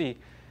thirsty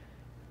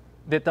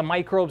that the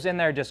microbes in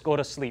there just go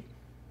to sleep.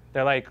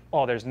 They're like,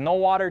 oh, there's no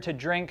water to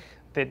drink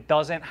that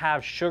doesn't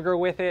have sugar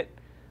with it.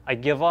 I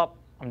give up,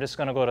 I'm just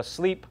gonna go to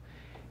sleep.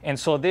 And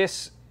so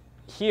this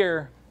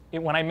here,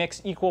 when I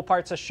mix equal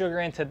parts of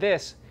sugar into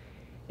this,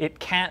 it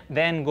can't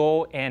then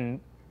go and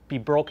be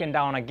broken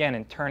down again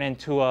and turn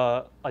into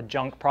a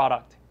junk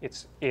product.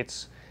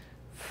 It's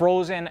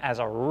frozen as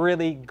a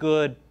really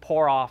good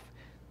pour off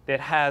that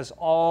has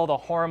all the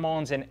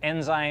hormones and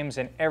enzymes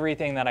and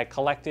everything that I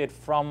collected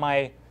from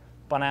my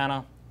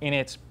banana in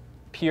its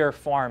pure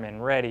form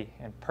and ready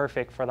and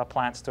perfect for the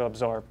plants to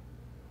absorb.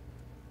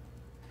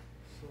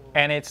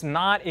 And it's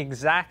not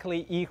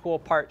exactly equal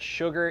parts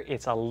sugar,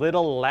 it's a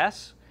little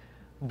less,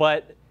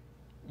 but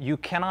you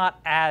cannot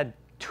add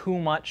too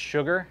much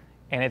sugar,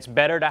 and it's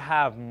better to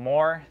have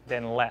more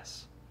than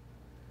less.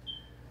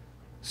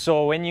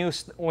 So when you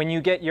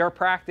get your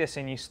practice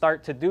and you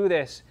start to do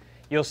this,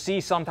 you'll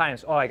see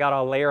sometimes, oh, I got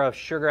a layer of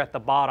sugar at the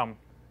bottom,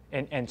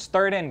 and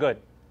stir it in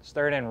good.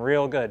 Stir it in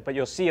real good. But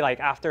you'll see,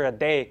 like, after a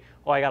day,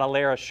 oh, I got a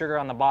layer of sugar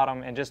on the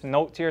bottom, and just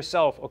note to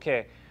yourself,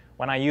 okay,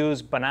 when I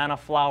use banana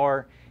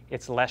flour,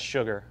 it's less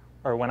sugar.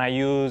 Or when I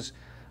use,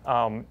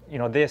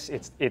 this,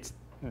 it's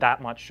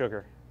that much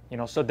sugar.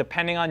 So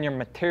depending on your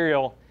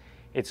material,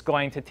 it's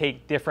going to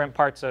take different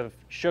parts of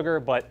sugar,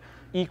 but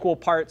equal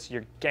parts,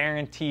 you're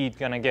guaranteed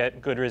gonna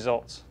get good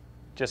results.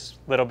 Just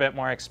a little bit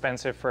more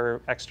expensive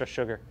for extra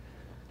sugar.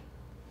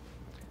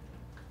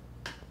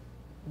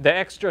 The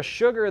extra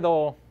sugar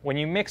though, when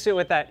you mix it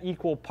with that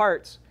equal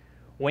parts,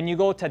 when you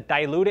go to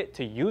dilute it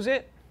to use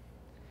it,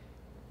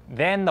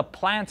 then the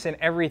plants and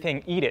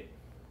everything eat it.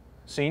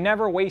 So you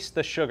never waste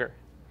the sugar.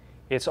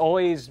 It's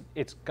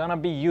gonna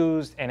be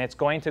used and it's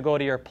going to go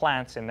to your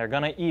plants and they're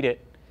gonna eat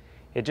it.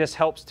 It just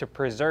helps to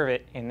preserve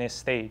it in this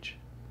stage.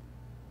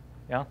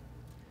 Yeah?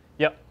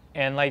 Yep,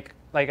 and like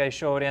I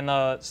showed in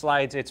the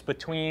slides, it's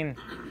between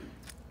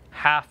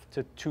 1/2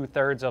 to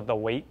 2/3 of the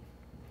weight.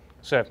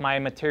 So if my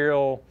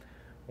material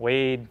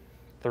weighed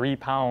 3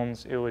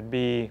 pounds, it would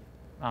be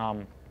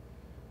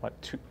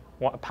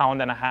 1.5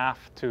 pounds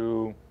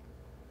to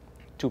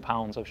 2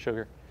 pounds of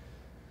sugar.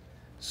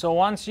 So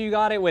once you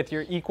got it with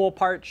your equal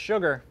parts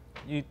sugar,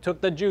 you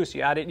took the juice,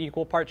 you added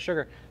equal parts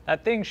sugar,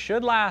 that thing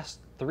should last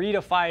 3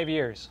 to 5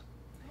 years.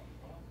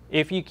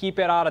 If you keep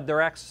it out of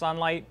direct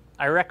sunlight,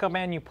 I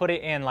recommend you put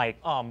it in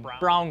like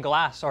brown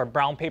glass or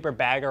brown paper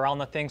bag around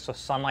the thing so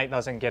sunlight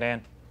doesn't get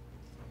in.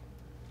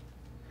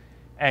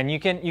 And you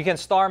can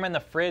store them in the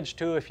fridge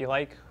too if you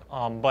like,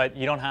 but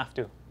you don't have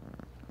to.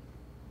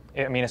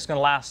 I mean, it's going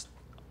to last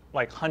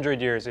like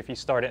 100 years if you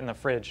start it in the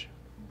fridge.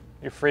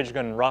 Your fridge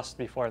going to rust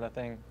before the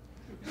thing.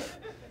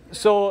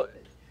 So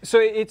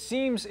it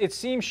seems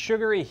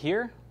sugary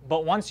here,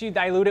 but once you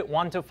dilute it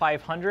 1 to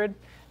 500,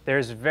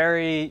 there's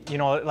very, you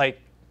know, like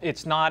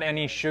it's not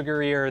any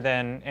sugarier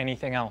than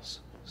anything else.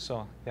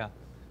 So yeah.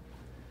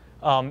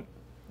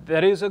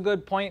 That is a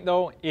good point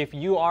though. If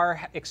you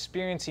are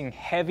experiencing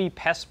heavy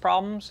pest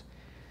problems,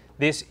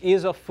 this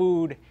is a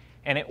food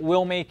and it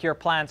will make your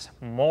plants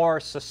more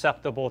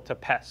susceptible to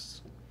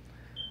pests.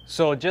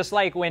 So just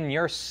like when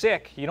you're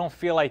sick, you don't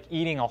feel like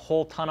eating a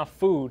whole ton of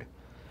food,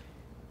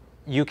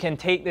 you can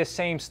take this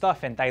same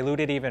stuff and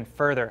dilute it even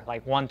further,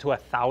 like 1 to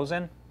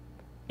 1,000,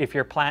 if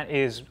your plant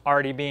is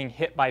already being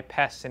hit by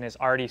pests and is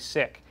already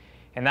sick.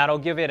 And that'll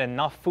give it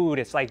enough food.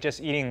 It's like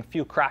just eating a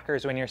few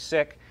crackers when you're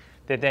sick,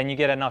 that then you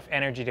get enough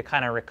energy to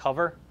kind of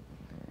recover.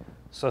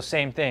 So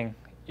same thing,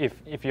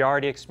 if you're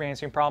already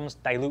experiencing problems,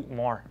 dilute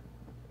more.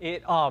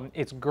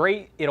 It's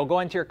great. It'll go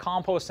into your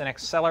compost and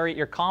accelerate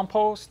your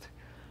compost.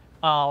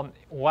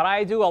 What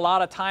I do a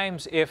lot of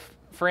times, if,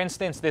 for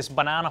instance, this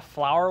banana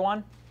flower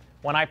one,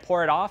 when I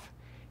pour it off,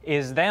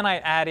 is then I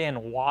add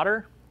in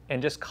water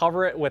and just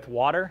cover it with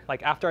water.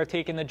 Like after I've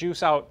taken the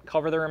juice out,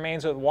 cover the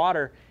remains with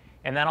water,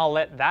 and then I'll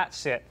let that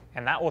sit,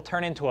 and that will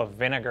turn into a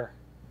vinegar.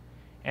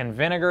 And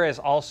vinegar is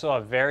also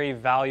a very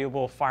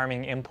valuable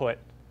farming input.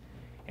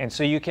 And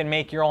so you can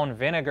make your own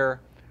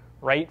vinegar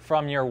right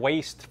from your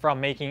waste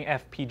from making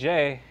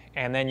FPJ,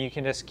 and then you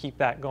can just keep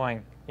that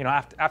going. You know,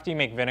 after you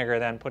make vinegar,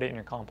 then put it in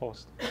your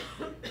compost.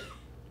 You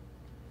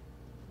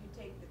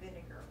take the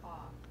vinegar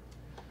off.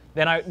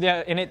 Then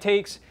and it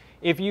takes,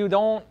 if you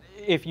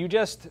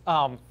just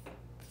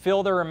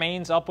fill the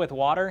remains up with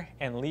water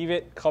and leave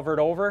it covered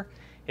over,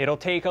 it'll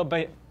take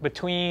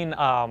between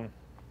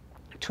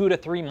 2 to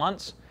 3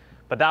 months,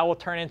 but that will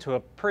turn into a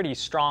pretty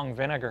strong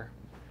vinegar.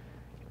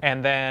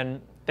 And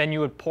then you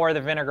would pour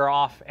the vinegar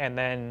off and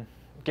then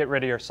get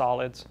rid of your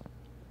solids.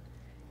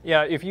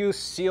 Yeah, if you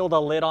seal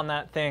the lid on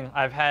that thing,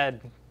 I've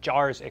had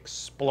jars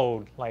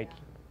explode like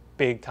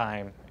big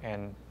time,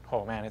 and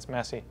oh man, it's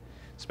messy,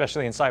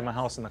 especially inside my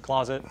house in the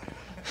closet.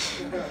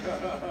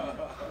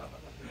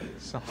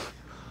 So,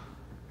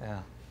 yeah.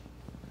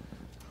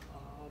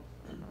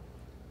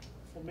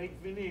 For make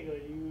vinegar,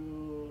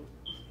 you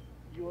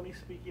only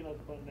speaking of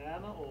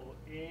banana or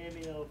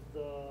any of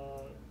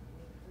the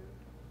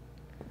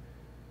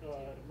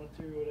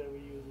material that we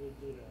use will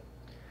do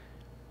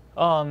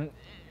that?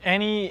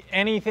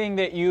 Anything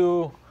that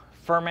you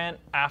ferment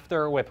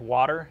after with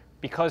water,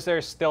 because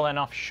there's still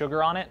enough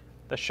sugar on it,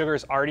 the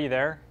sugar's already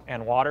there,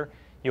 and water,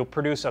 you'll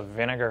produce a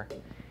vinegar.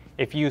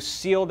 If you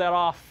seal that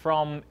off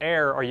from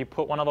air, or you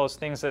put one of those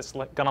things that's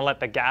gonna let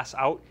the gas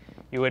out,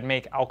 you would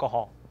make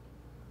alcohol.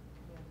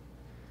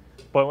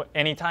 But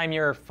anytime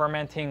you're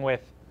fermenting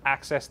with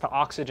access to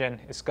oxygen,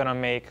 it's gonna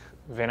make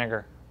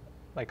vinegar,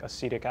 like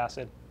acetic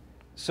acid.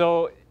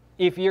 So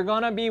if you're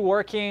gonna be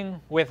working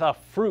with a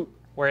fruit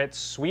where it's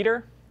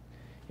sweeter,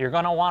 you're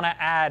gonna wanna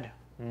add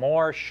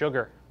more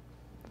sugar.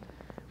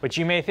 But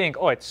you may think,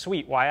 oh, it's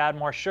sweet, why add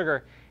more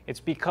sugar? It's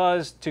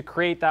because to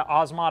create that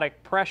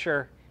osmotic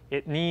pressure,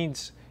 it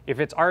needs, if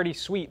it's already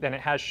sweet, then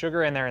it has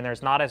sugar in there, and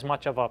there's not as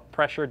much of a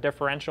pressure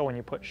differential when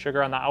you put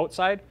sugar on the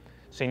outside.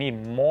 So you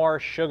need more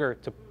sugar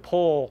to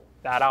pull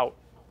that out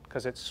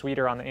because it's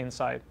sweeter on the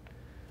inside.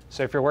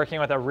 So if you're working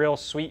with a real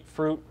sweet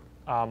fruit,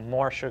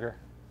 more sugar.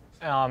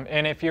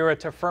 And if you were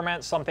to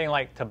ferment something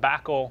like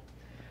tobacco,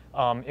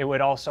 it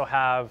would also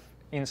have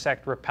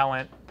insect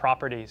repellent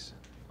properties.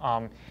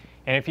 And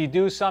if you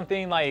do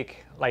something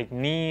like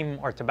neem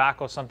or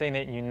tobacco, something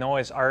that you know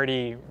is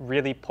already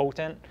really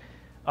potent,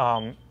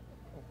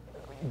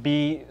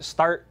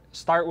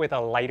 start with a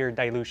lighter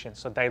dilution.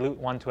 So dilute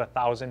 1 to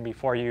 1,000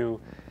 before you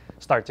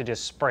start to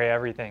just spray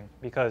everything,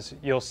 because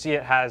you'll see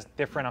it has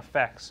different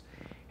effects.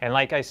 And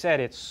like I said,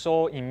 it's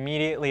so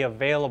immediately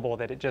available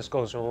that it just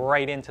goes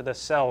right into the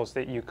cells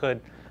that you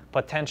could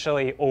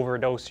potentially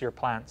overdose your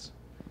plants.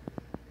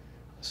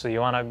 So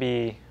you want to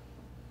be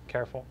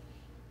careful.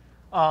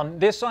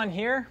 This one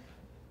here,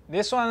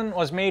 this one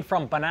was made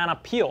from banana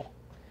peel.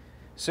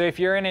 So if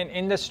you're in an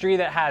industry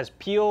that has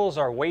peels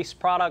or waste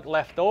product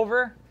left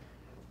over,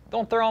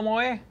 don't throw them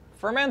away,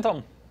 ferment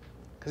them,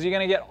 because you're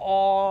going to get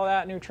all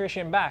that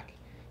nutrition back.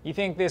 You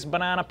think this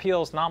banana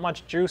peel's not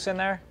much juice in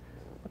there?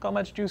 Look how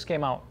much juice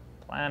came out,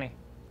 plenty.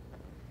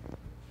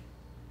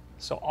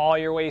 So all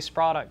your waste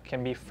product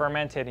can be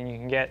fermented and you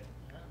can get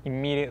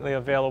immediately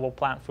available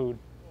plant food.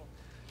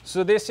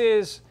 So this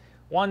is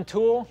one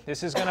tool.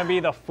 This is going to be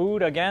the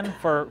food again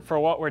for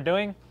what we're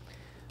doing.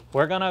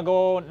 We're going to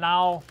go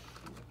now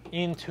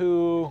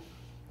into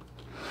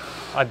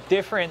a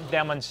different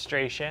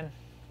demonstration.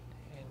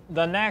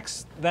 The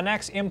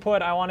next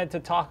input I wanted to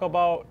talk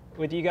about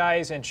with you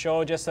guys and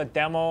show just a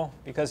demo,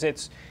 because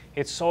it's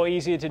so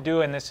easy to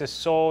do and this is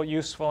so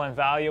useful and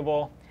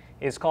valuable,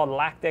 is called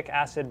lactic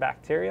acid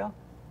bacteria.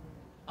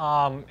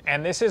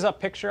 And this is a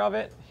picture of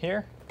it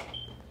here.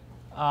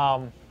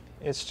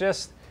 It's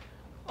just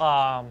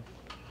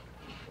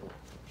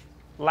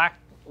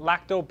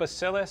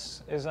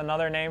lactobacillus is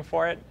another name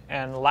for it,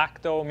 and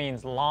lacto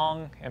means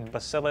long and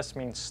bacillus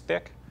means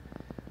stick.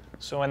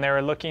 So when they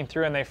were looking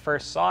through and they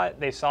first saw it,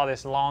 they saw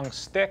this long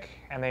stick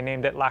and they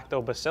named it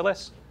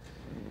lactobacillus.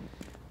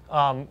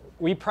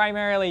 We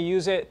primarily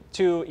use it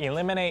to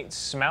eliminate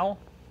smell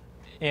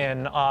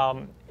in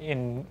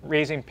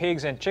raising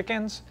pigs and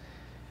chickens,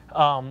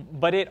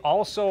 but it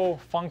also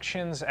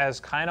functions as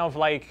kind of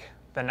like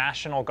the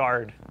National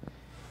Guard.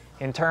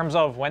 In terms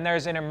of when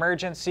there's an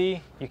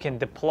emergency, you can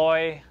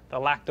deploy the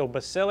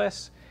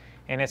lactobacillus,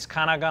 and it's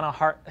kind of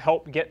gonna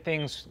help get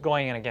things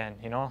going again.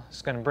 You know,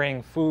 it's gonna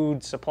bring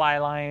food, supply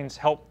lines,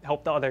 help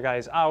the other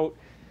guys out,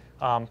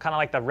 kind of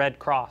like the Red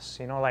Cross.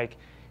 You know, like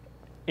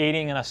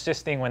aiding and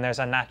assisting when there's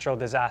a natural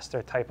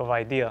disaster type of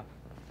idea.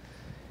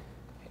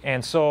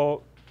 And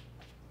so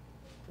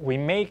we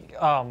make.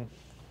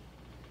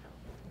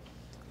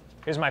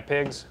 Here's my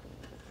pigs,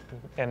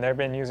 and they've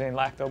been using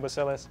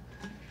lactobacillus.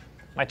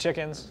 My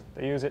chickens,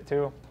 they use it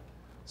too.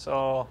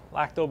 So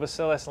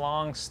lactobacillus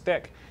long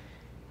stick.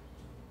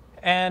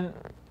 And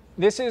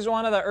this is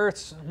one of the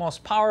Earth's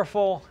most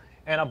powerful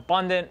and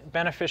abundant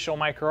beneficial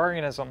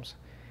microorganisms,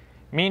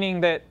 meaning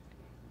that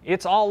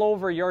it's all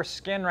over your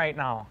skin right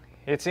now.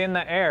 It's in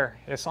the air.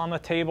 It's on the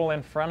table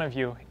in front of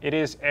you. It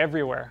is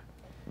everywhere.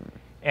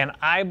 And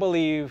I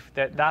believe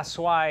that that's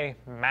why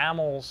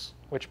mammals,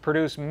 which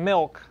produce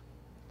milk,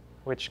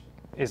 which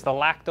is the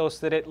lactose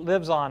that it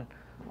lives on,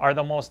 are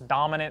the most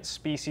dominant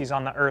species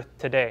on the earth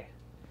today.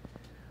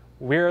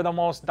 We're the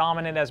most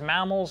dominant as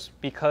mammals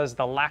because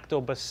the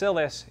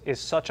lactobacillus is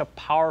such a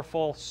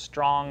powerful,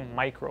 strong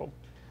microbe.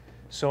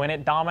 So when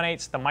it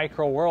dominates the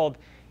micro world,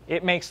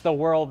 it makes the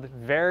world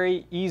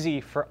very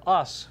easy for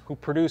us who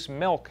produce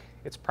milk,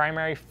 its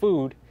primary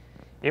food.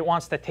 It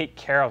wants to take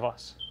care of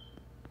us.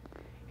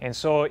 And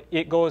so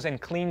it goes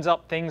and cleans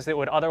up things that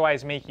would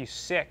otherwise make you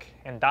sick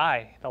and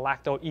die. The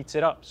lacto eats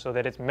it up so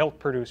that its milk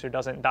producer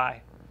doesn't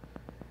die.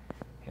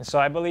 And so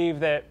I believe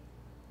that,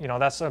 you know,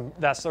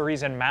 that's the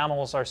reason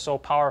mammals are so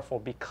powerful,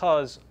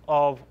 because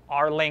of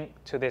our link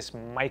to this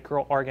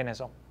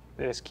microorganism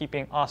that is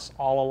keeping us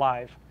all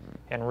alive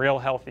and real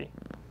healthy.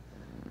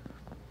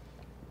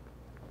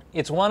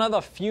 It's one of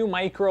the few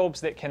microbes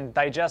that can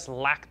digest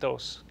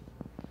lactose.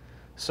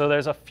 So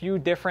there's a few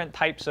different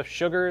types of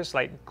sugars,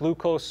 like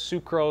glucose,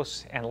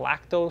 sucrose, and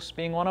lactose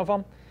being one of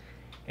them.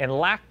 And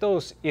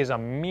lactose is a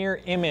mirror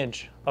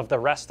image of the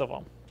rest of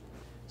them.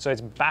 So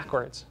it's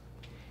backwards.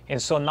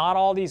 And so not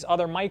all these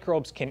other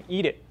microbes can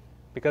eat it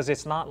because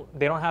it's not,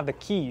 they don't have the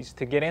keys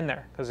to get in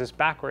there because it's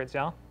backwards,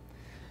 yeah?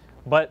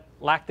 But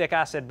lactic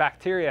acid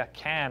bacteria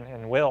can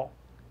and will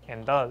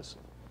and does.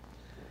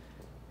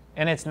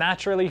 And it's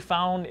naturally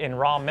found in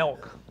raw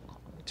milk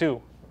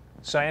too.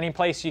 So any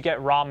place you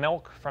get raw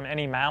milk from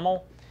any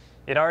mammal,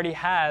 it already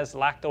has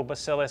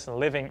lactobacillus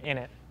living in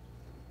it.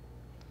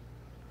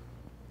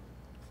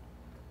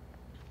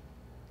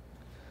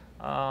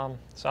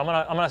 So I'm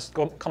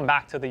gonna come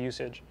back to the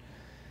usage.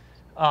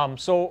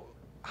 So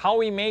how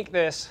we make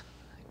this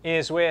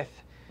is with,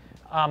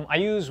 I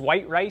use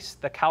white rice,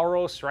 the cow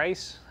roast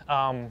rice,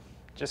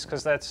 just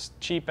because that's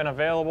cheap and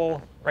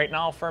available right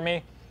now for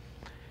me.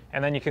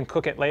 And then you can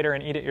cook it later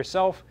and eat it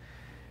yourself.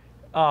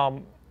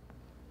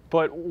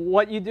 But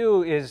what you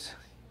do is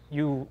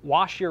you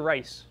wash your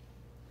rice.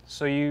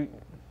 So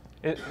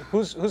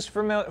who's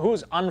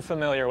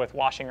unfamiliar with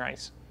washing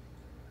rice?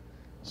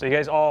 So you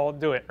guys all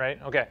do it, right?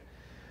 Okay.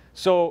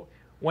 So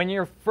when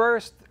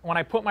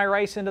I put my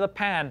rice into the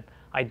pan,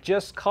 I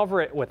just cover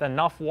it with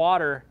enough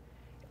water,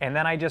 and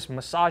then I just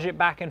massage it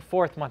back and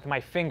forth with my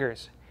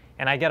fingers,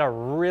 and I get a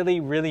really,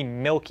 really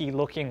milky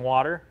looking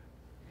water,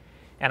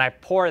 and I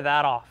pour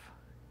that off.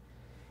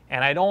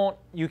 And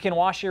you can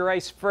wash your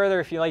rice further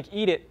if you like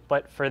eat it,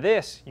 but for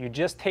this, you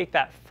just take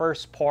that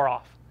first pour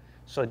off.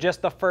 So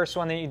just the first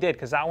one that you did,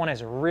 because that one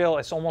is real,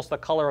 it's almost the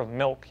color of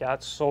milk. Yeah,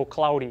 it's so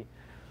cloudy.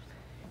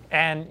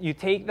 And you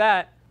take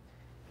that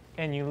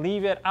and you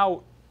leave it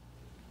out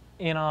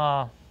in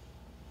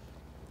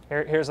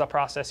here's the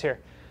process here.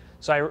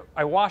 So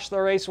I washed the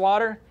rice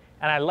water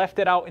and I left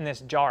it out in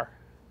this jar.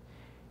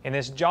 And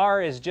this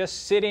jar is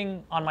just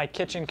sitting on my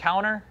kitchen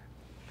counter.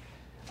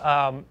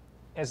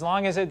 As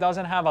long as it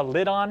doesn't have a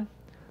lid on,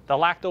 the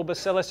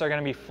lactobacillus are going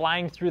to be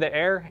flying through the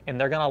air and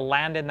they're going to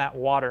land in that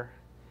water.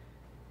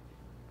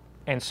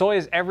 And so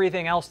is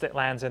everything else that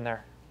lands in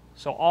there.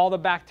 So all the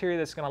bacteria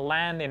that's going to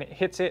land and it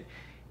hits it,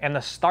 and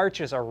the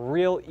starch is a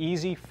real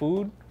easy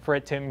food for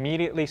it to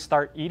immediately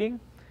start eating.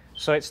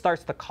 So it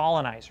starts to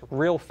colonize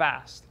real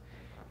fast.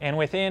 And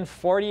within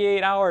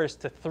 48 hours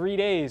to 3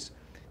 days,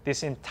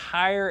 this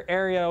entire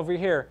area over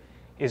here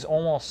is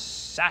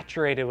almost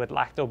saturated with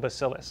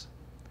lactobacillus.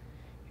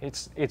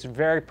 It's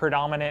very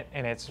predominant,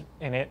 and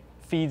it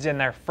feeds in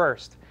there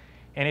first.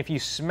 And if you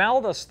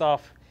smell the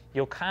stuff,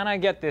 you'll kind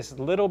of get this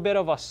little bit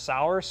of a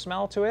sour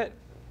smell to it,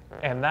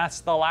 and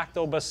that's the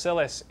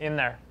lactobacillus in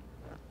there.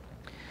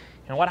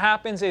 And what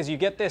happens is you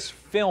get this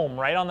film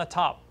right on the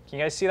top. Can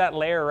you guys see that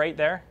layer right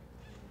there?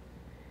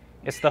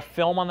 It's the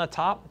film on the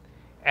top,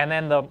 and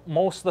then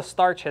most of the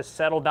starch has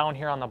settled down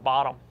here on the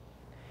bottom.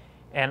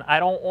 And I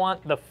don't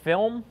want the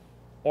film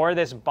or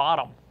this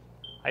bottom.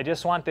 I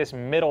just want this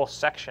middle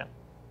section.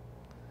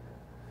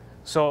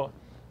 So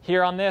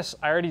here on this,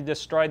 I already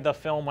destroyed the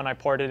film when I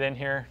poured it in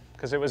here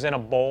because it was in a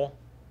bowl,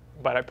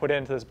 but I put it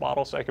into this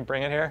bottle so I could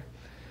bring it here.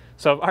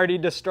 So I've already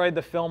destroyed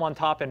the film on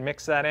top and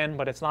mixed that in,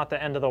 but it's not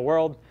the end of the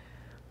world.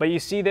 But you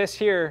see this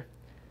here,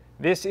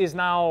 this is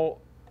now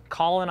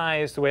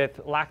colonized with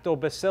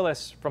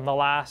lactobacillus from the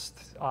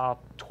last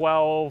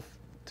 12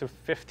 to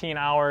 15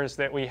 hours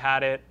that we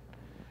had it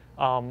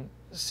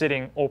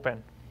sitting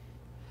open.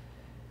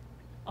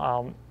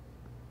 And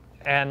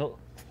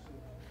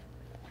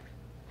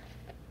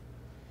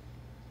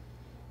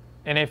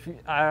if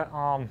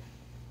I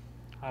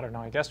don't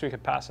know, I guess we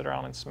could pass it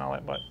around and smell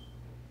it, but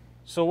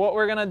so what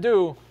we're gonna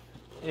do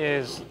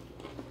is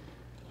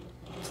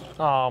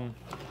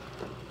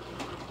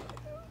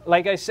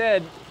like I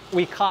said,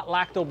 we caught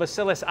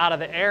lactobacillus out of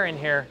the air in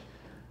here,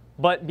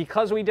 but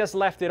because we just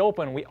left it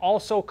open, we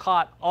also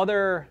caught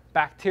other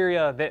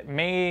bacteria that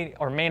may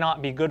or may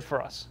not be good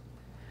for us.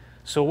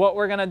 So what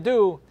we're gonna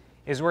do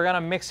is we're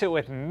gonna mix it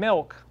with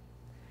milk,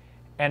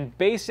 and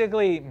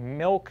basically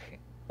milk,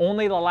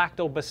 only the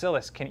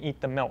lactobacillus can eat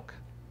the milk.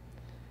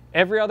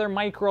 Every other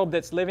microbe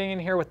that's living in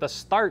here with the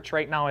starch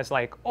right now is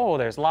like, oh,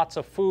 there's lots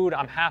of food,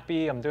 I'm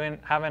happy, I'm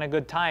having a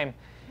good time.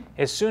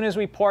 As soon as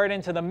we pour it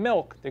into the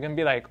milk, they're gonna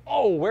be like,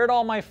 oh, where'd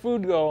all my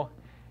food go?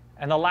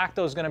 And the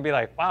lactose is gonna be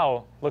like,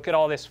 wow, look at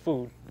all this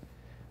food.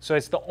 So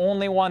it's the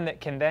only one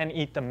that can then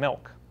eat the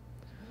milk.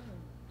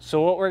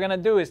 So what we're gonna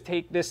do is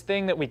take this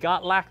thing that we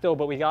got lacto,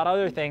 but we got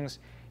other things,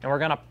 and we're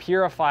gonna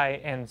purify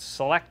and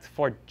select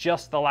for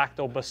just the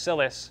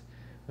lactobacillus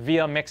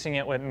via mixing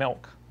it with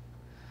milk.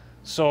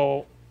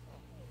 So,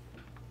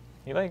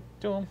 you like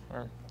do them?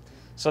 Or?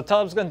 So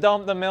Tubbs gonna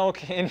dump the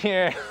milk in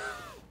here.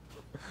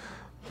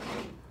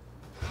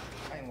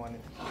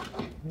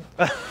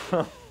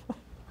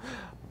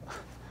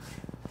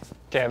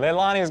 Okay,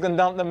 Leilani's gonna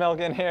dump the milk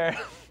in here.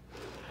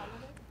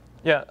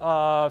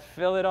 Yeah,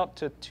 fill it up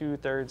to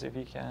 2/3 if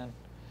you can.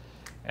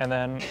 And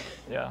then,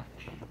 yeah.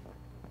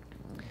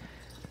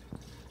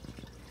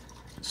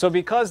 So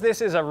because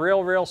this is a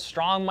real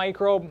strong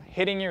microbe,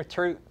 hitting your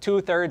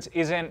 2/3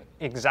 isn't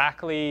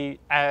exactly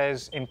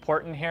as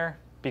important here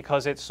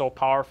because it's so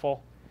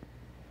powerful.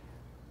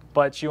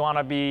 But you want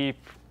to be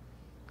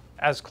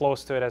as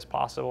close to it as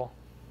possible.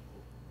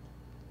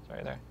 It's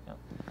right there. Yeah.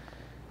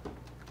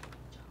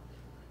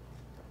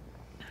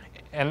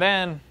 And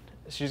then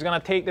she's going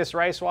to take this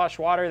rice wash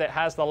water that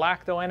has the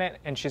lacto in it,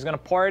 and she's going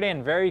to pour it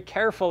in very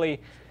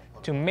carefully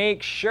to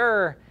make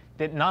sure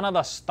that none of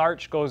the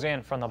starch goes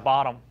in from the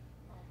bottom.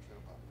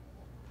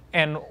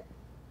 And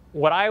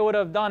what I would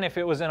have done if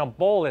it was in a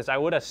bowl is I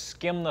would have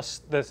skimmed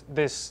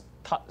this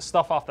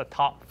stuff off the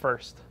top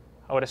first.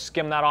 I would have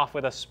skimmed that off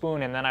with a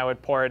spoon, and then I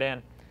would pour it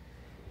in.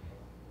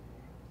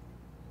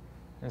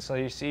 And so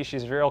you see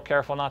she's real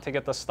careful not to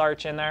get the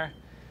starch in there,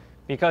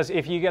 because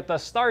if you get the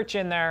starch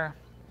in there,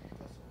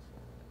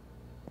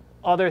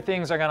 other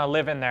things are going to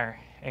live in there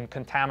and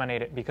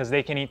contaminate it because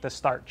they can eat the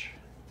starch,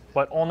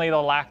 but only the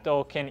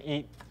lacto can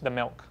eat the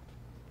milk.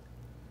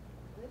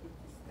 Where did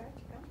the starch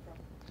come from?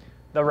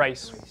 The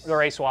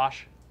rice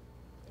wash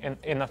in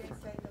the Inside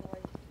the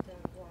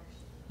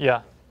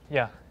wash.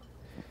 yeah,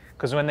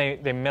 because when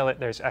they mill it,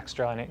 there's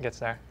extra and it gets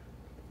there.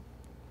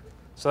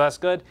 So that's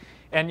good.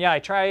 And yeah,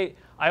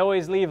 I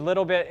always leave a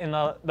little bit in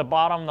the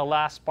bottom, the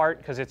last part,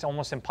 because it's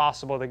almost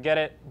impossible to get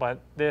it, but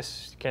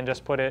this you can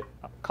just put it,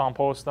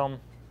 compost them.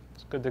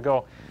 It's good to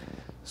go.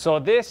 So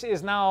this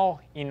is now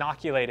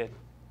inoculated.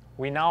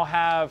 We now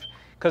have,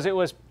 because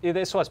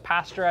this was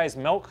pasteurized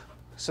milk,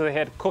 so they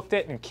had cooked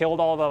it and killed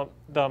all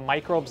the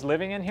microbes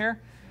living in here.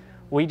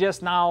 We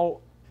just now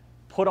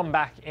put them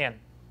back in.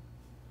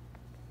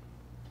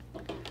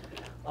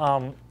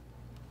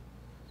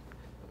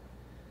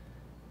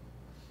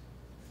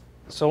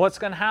 So what's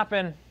going to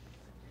happen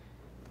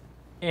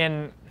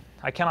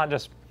I cannot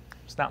just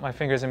snap my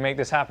fingers and make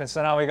this happen,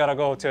 so now we got to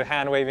go to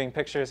hand-waving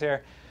pictures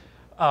here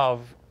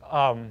of,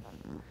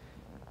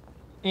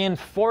 in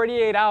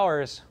 48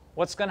 hours,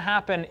 what's going to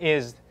happen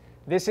is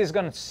this is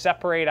going to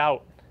separate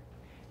out.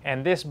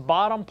 And this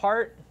bottom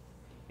part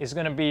is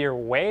going to be your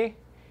whey,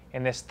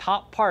 and this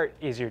top part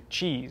is your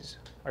cheese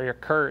or your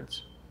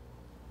curds.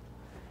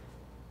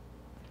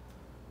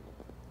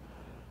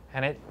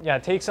 And it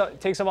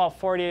takes about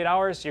 48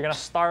 hours. You're going to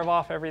starve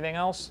off everything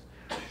else.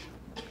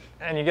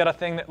 And you get a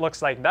thing that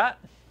looks like that.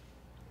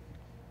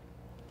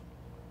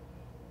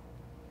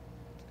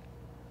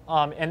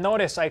 And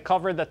notice I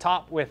covered the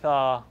top with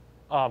a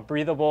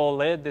breathable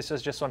lid. This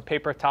is just one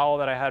paper towel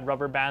that I had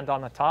rubber band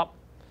on the top.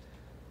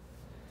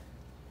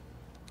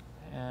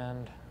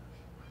 And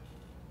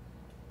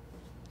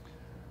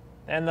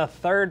the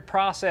third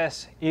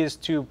process is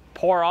to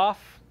pour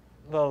off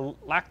the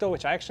lacto,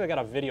 which I actually got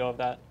a video of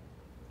that.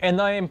 And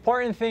the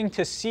important thing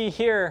to see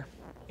here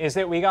is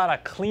that we got a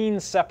clean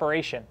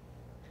separation.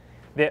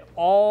 That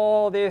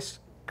all this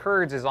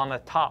curds is on the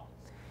top.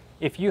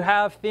 If you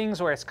have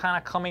things where it's kind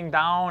of coming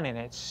down and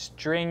it's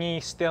stringy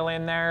still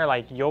in there,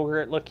 like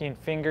yogurt looking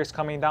fingers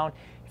coming down,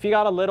 If you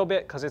got a little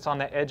bit because it's on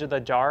the edge of the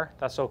jar,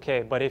 that's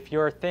okay. But if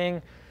your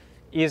thing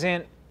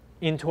isn't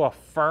into a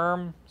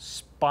firm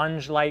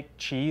sponge-like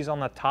cheese on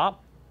the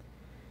top,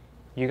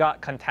 you got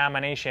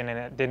contamination and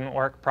it didn't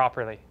work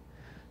properly.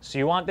 So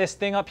you want this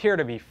thing up here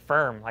to be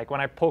firm. Like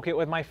when I poke it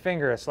with my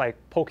finger, it's like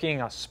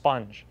poking a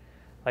sponge.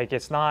 Like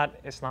it's not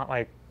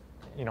like,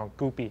 you know,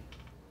 goopy.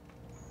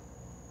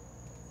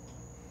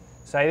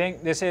 So I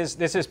think this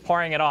is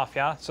pouring it off,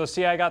 yeah? So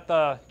see, I got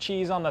the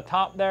cheese on the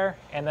top there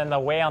and then the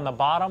whey on the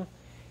bottom.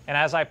 And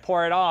as I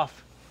pour it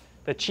off,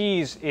 the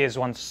cheese is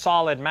one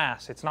solid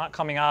mass. It's not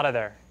coming out of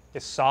there.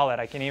 It's solid.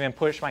 I can even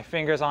push my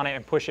fingers on it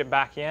and push it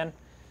back in.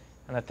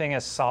 And the thing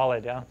is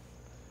solid, yeah?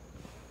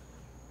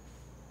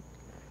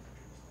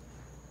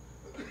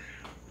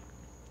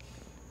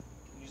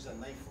 Use a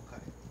knife for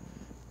cutting.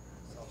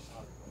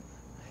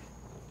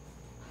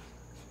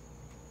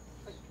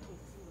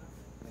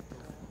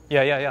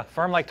 Yeah.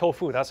 Firm like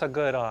tofu. That's a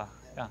good, yeah.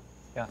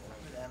 Good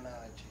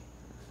analogy.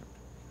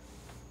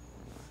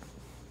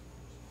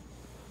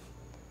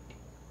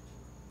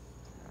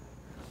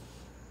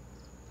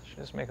 Should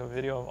just make a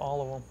video of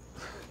all of them.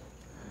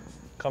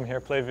 Come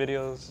here, play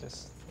videos.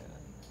 Just.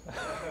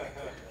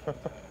 Yeah.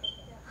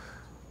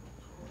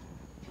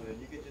 Then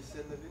you could just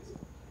send the video.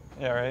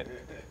 Yeah, right.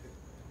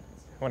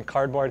 When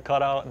cardboard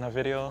cut out in the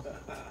video.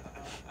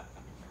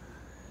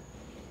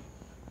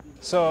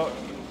 So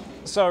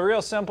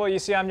real simple. You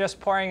see, I'm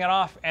just pouring it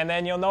off, and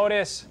then you'll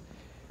notice,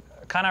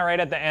 kind of right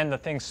at the end, the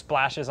thing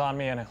splashes on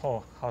me, and I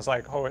was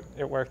like, oh,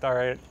 it worked all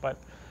right. But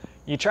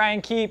you try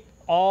and keep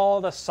all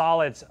the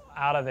solids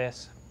out of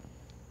this.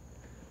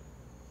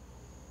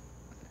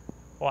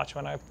 Watch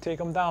when I take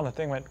them down, the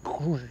thing went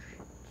whoosh,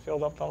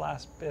 filled up the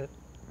last bit.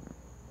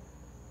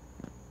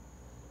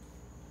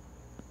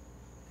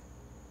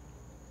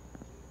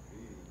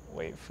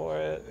 Wait for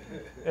it.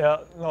 Yeah,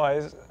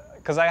 no,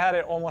 because I had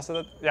it almost at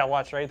the, yeah,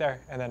 watch right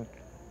there, and then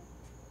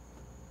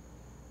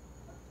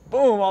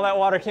boom, all that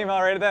water came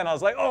out right then. I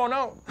was like, oh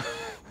no.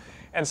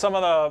 And some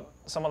of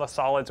the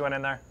solids went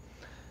in there.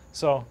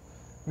 So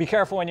be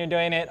careful when you're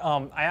doing it.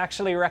 I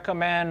actually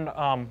recommend,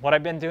 what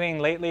I've been doing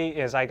lately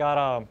is I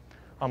got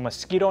a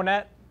mosquito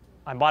net.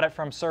 I bought it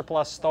from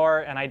Surplus Store,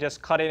 and I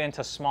just cut it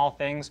into small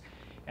things,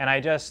 and I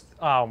just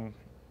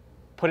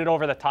put it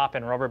over the top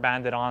and rubber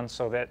band it on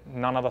so that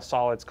none of the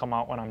solids come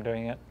out when I'm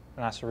doing it,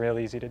 and that's real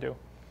easy to do.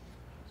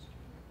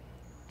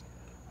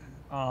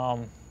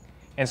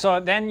 And so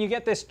then you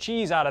get this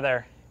cheese out of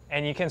there,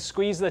 and you can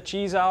squeeze the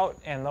cheese out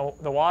in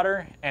the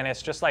water, and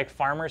it's just like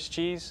farmer's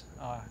cheese.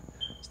 I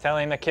was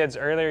telling the kids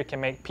earlier, you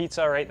can make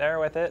pizza right there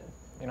with it.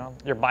 You know,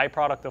 your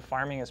byproduct of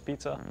farming is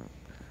pizza.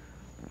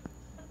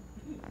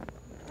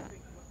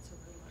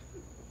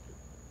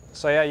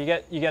 So yeah, you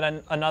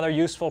get another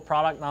useful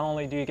product. Not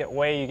only do you get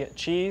whey, you get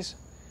cheese.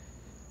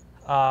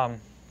 And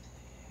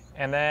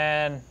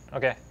then,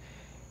 okay.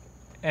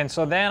 And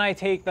so then I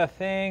take the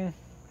thing,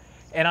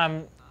 and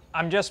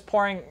I'm just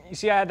pouring. You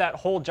see, I had that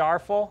whole jar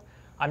full.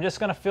 I'm just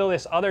gonna fill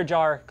this other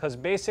jar because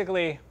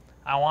basically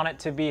I want it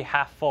to be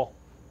half full.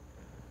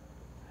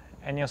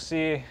 And you'll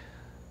see,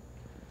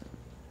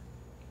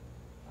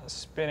 I'll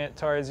spin it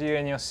towards you,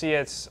 and you'll see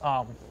it's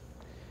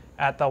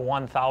at the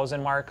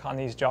 1,000 mark on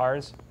these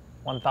jars.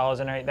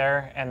 1,000 right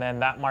there, and then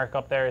that mark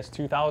up there is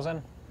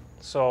 2,000.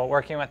 So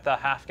working with the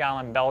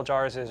half-gallon bell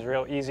jars is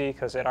real easy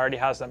because it already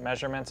has the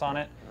measurements on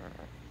it.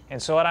 And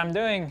so what I'm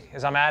doing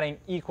is I'm adding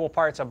equal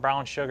parts of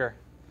brown sugar.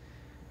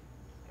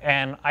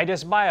 And I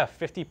just buy a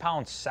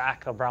 50-pound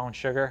sack of brown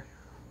sugar.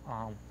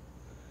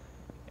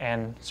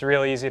 And it's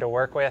real easy to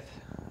work with.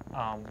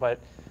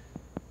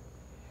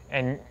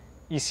 And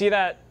you see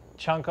that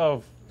chunk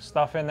of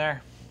stuff in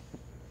there?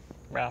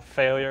 Yeah,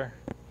 failure.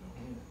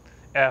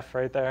 F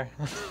right there.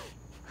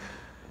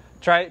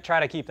 Try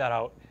to keep that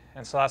out.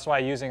 And so that's why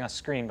I'm using a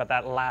screen, but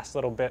that last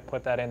little bit,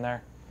 put that in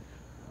there.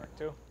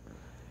 Too.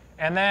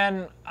 And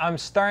then I'm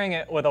stirring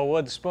it with a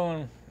wood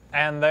spoon.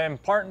 And the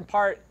important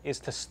part is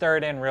to stir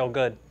it in real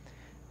good.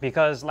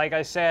 Because like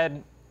I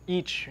said,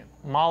 each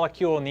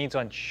molecule needs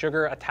a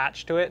sugar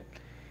attached to it.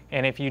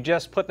 And if you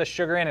just put the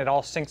sugar in, it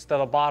all sinks to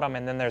the bottom,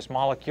 and then there's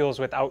molecules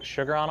without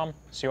sugar on them.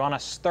 So you want to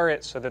stir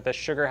it so that the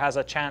sugar has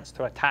a chance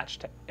to attach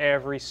to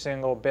every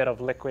single bit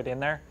of liquid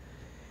in there.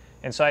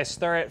 And so I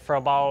stir it for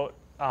about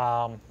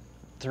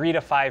 3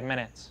 to 5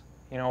 minutes.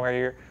 You know,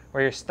 where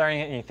you're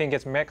stirring it and you think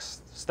it's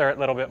mixed, stir it a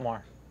little bit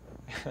more.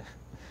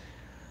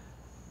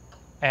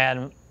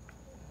 And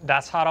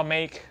that's how to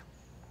make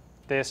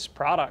this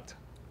product.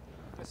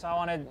 So I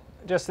wanted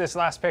just this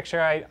last picture.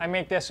 I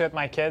make this with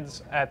my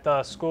kids at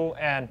the school,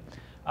 and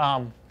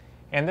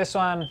in this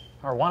one,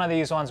 or one of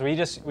these ones, we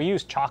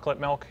use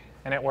chocolate milk,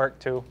 and it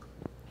worked too.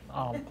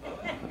 But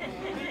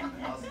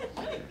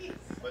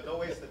don't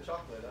waste the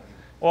chocolate, huh?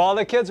 Well,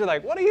 the kids were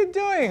like, "What are you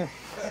doing?"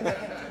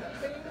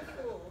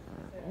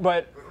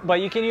 But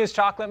you can use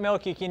chocolate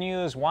milk. You can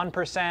use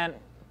 1%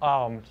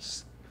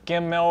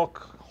 skim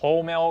milk,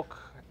 whole milk.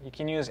 You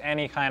can use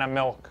any kind of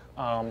milk,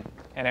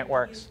 and it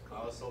works. I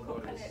also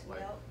noticed,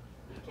 like,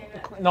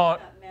 No,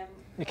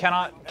 you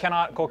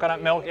cannot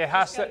coconut milk. It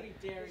has to.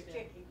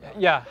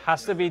 Yeah,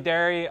 has to be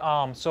dairy.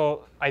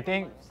 So I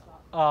think,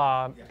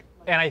 and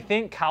I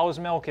think cow's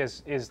milk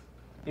is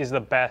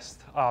the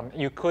best.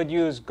 You could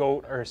use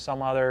goat or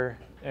some other,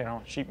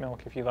 sheep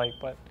milk if you like,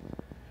 but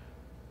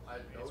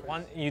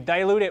you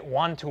dilute it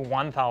 1 to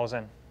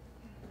 1,000.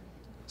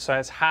 So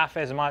it's half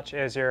as much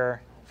as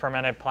your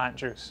fermented plant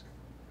juice.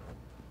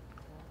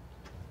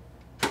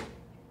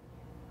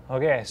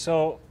 Okay,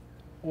 so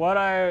what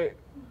I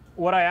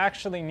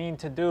actually need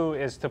to do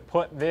is to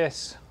put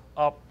this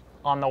up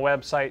on the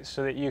website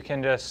so that you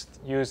can just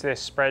use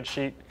this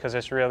spreadsheet because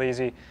it's real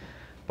easy.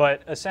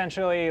 But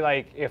essentially,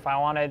 like if I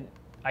wanted,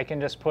 I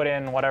can just put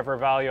in whatever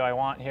value I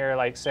want here.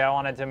 Like say I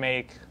wanted to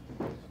make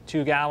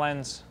 2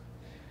 gallons,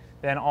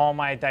 then all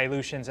my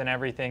dilutions and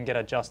everything get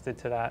adjusted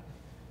to that.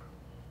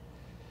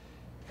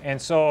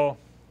 And so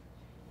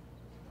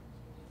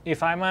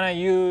if I'm gonna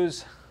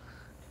use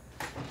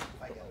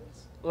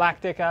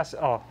lactic acid,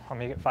 oh, I'll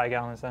make it 5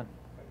 gallons then.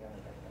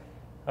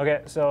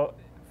 Okay, so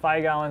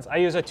 5 gallons. I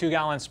use a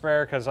 2-gallon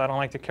sprayer because I don't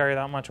like to carry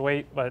that much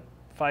weight, but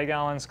 5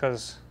 gallons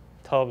because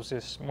Tubbs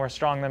is more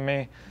strong than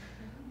me.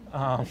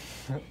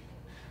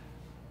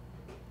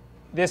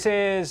 This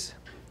is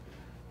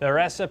the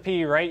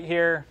recipe right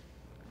here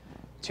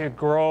to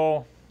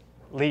grow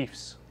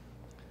leaves.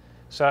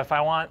 So if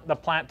I want the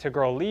plant to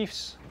grow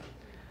leaves,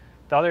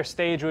 the other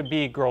stage would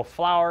be grow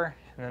flower,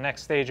 and the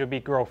next stage would be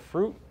grow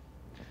fruit.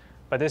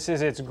 But this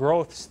is its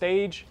growth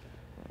stage.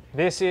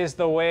 This is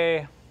the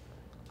way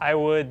I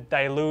would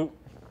dilute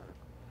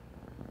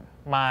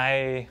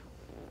my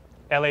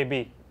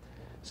LAB.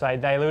 So I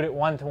dilute it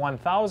 1 to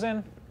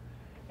 1,000,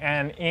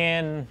 and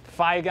in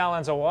 5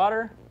 gallons of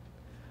water,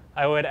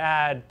 I would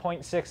add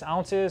 0.6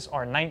 ounces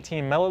or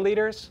 19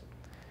 milliliters,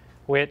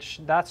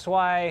 which that's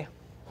why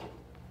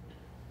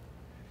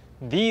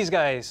these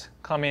guys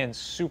come in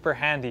super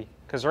handy.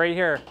 Because right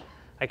here,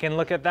 I can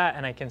look at that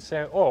and I can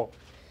say, oh,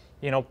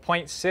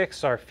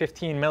 0.6 or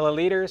 15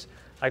 milliliters.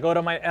 I go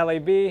to my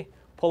LAB,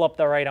 pull up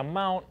the right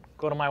amount,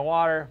 go to my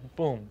water,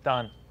 boom,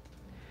 done.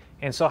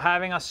 And so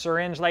having a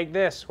syringe like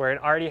this, where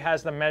it already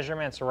has the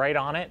measurements right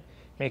on it,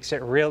 makes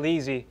it real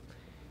easy.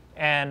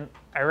 And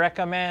I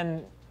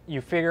recommend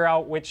you figure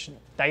out which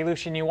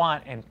dilution you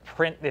want and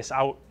print this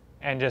out.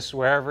 And just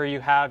wherever you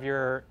have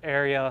your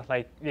area,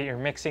 like you're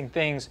mixing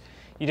things,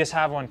 you just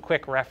have one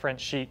quick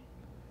reference sheet.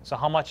 So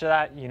how much of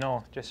that,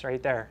 just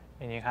right there,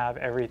 and you have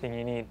everything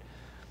you need.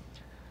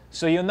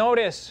 So you'll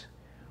notice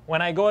when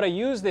I go to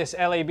use this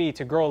LAB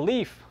to grow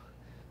leaf,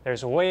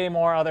 there's way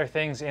more other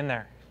things in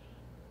there.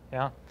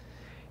 Yeah.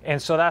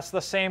 And so that's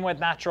the same with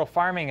natural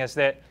farming, is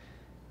that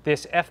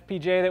this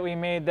FPJ that we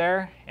made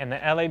there and the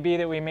LAB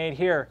that we made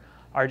here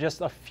are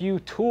just a few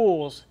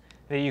tools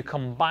that you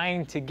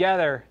combine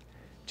together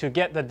to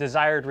get the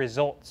desired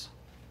results.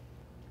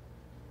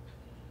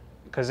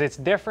 Because it's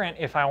different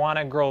if I want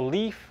to grow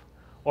leaf,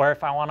 or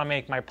if I want to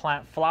make my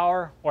plant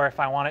flower, or if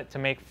I want it to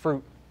make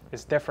fruit.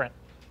 It's different.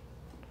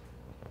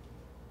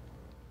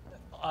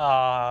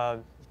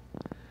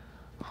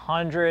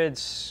 100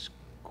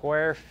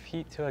 square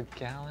feet to a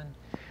gallon.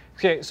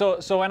 Okay, so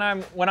when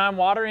I'm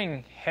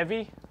watering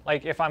heavy,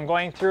 like if I'm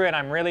going through and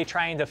I'm really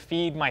trying to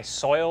feed my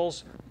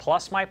soils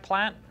plus my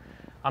plant,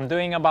 I'm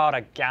doing about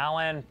a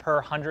gallon per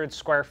 100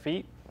 square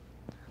feet.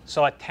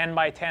 So a 10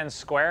 by 10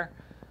 square,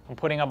 I'm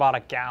putting about a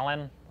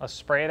gallon of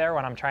spray there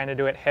when I'm trying to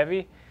do it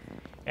heavy.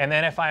 And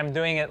then if I'm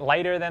doing it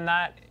lighter than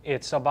that,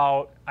 it's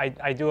about,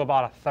 I do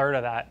about a third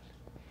of that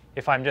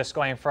if I'm just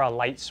going for a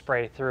light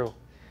spray through.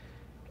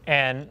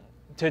 And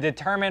to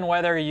determine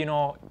whether,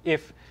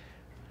 if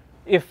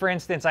for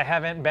instance, I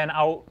haven't been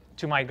out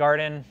to my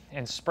garden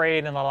and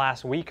sprayed in the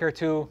last week or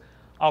two,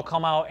 I'll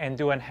come out and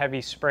do a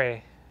heavy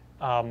spray.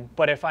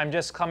 But if I'm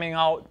just coming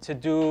out to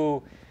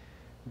do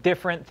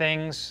different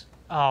things,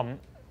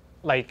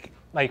 like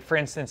for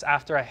instance,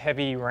 after a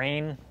heavy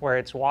rain where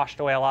it's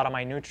washed away a lot of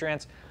my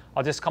nutrients,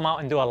 I'll just come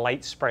out and do a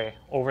light spray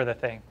over the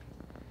thing.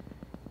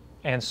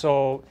 And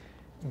so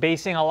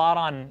basing a lot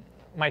on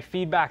my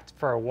feedback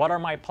for what are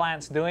my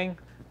plants doing,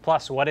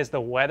 plus what is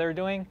the weather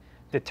doing,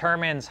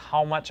 determines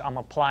how much I'm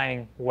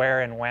applying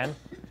where and when.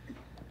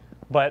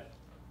 But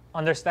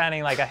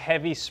understanding like a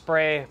heavy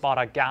spray, about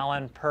a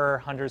gallon per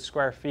 100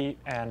 square feet,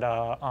 and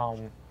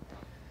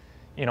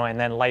and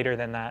then lighter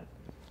than that.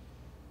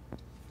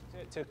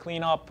 To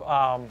clean up,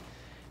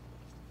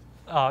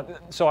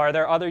 so are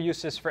there other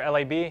uses for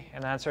LAB?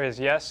 And the answer is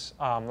yes.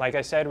 Like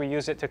I said, we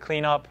use it to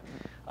clean up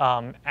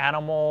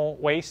animal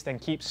waste and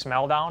keep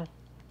smell down.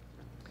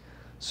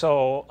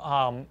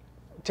 So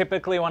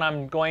typically when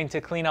I'm going to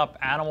clean up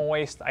animal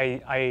waste,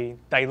 I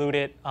dilute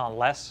it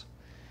less,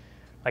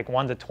 like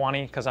 1 to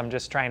 20, because I'm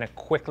just trying to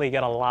quickly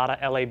get a lot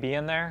of LAB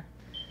in there.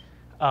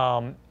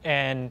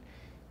 And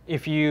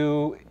if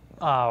you,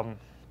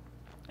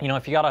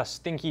 if you got a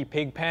stinky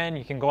pig pen,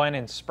 you can go in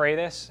and spray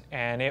this,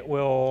 and it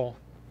will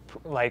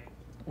like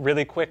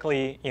really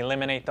quickly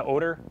eliminate the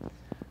odor.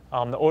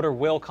 The odor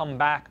will come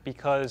back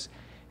because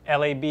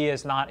LAB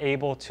is not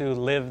able to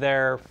live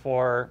there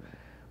for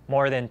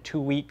more than 2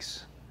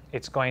 weeks.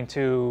 It's going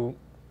to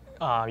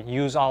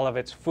use all of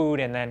its food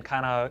and then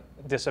kind of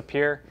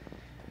disappear.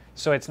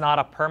 So it's not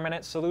a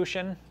permanent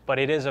solution, but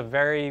it is a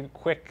very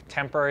quick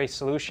temporary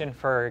solution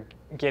for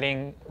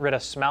getting rid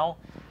of smell.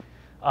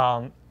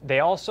 They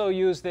also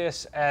use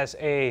this as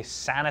a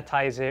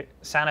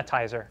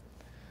sanitizer.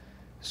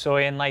 So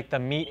in like the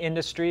meat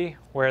industry,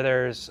 where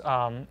there's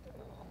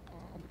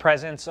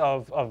presence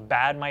of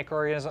bad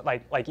microorganisms,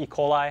 like E.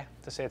 coli,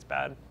 to say it's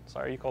bad,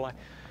 sorry, E. coli,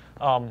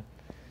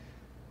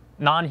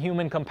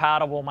 non-human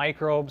compatible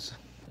microbes,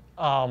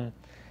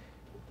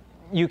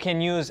 you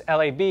can use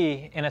LAB,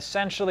 and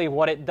essentially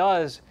what it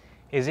does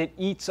is it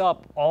eats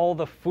up all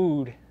the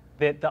food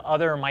that the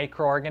other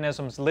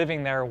microorganisms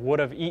living there would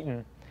have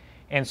eaten.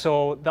 And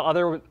so the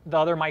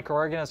other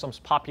microorganisms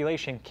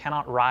population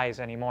cannot rise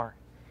anymore.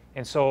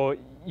 And so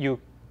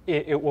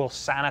it will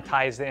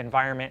sanitize the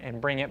environment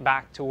and bring it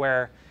back to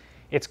where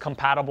it's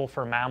compatible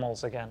for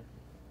mammals again,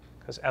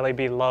 because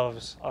LAB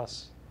loves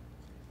us.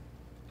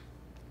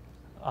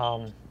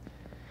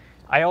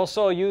 I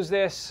also use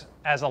this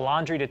as a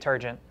laundry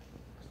detergent.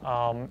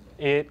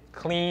 It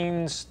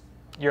cleans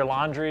your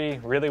laundry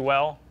really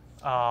well.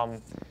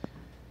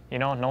 You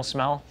know, no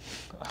smell.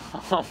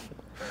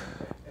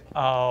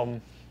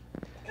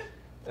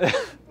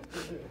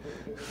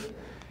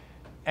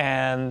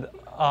 And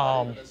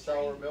the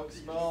sour milk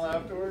smell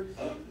afterwards?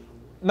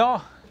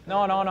 no.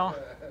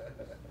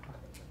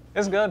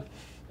 It's good.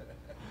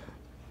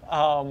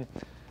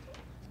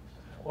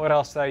 What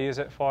else do I use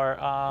it for?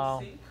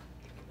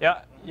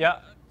 Yeah.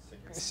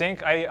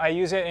 Sink. I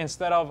use it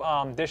instead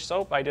of dish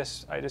soap. I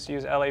just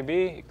use LAB.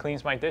 It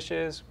cleans my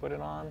dishes. Put it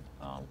on.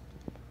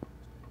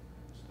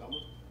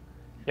 Stomach?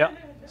 Yeah,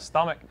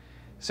 stomach.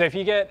 So if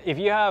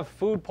you have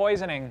food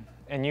poisoning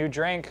and you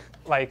drink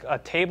like a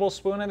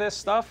tablespoon of this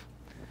stuff,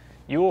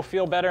 you will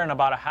feel better in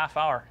about a half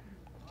hour.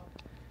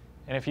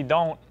 And if you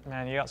don't,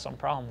 man, you got some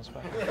problems.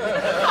 But.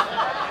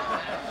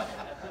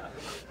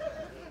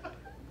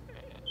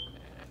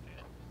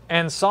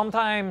 And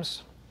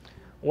sometimes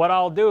what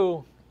I'll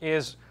do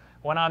is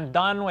when I'm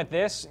done with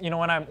this, you know,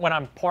 when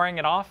I'm pouring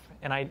it off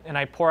and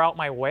I pour out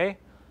my whey,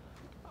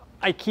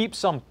 I keep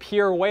some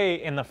pure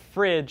whey in the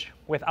fridge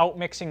without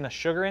mixing the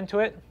sugar into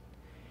it,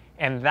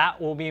 and that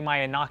will be my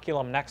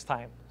inoculum next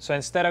time. So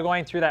instead of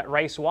going through that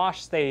rice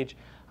wash stage,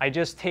 I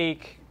just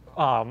take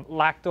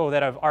lacto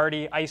that I've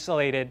already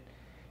isolated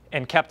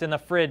and kept in the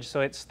fridge so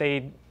it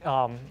stayed,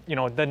 you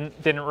know,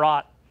 didn't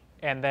rot,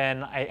 and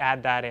then I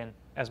add that in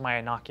as my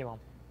inoculum.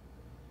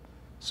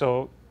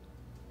 So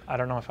I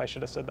don't know if I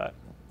should have said that.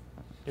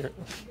 The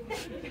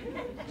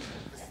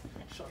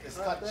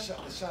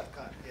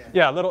shortcut, yeah.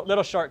 Yeah,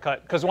 little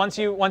shortcut. Because once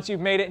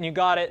you've made it and you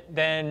got it,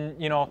 then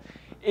you know,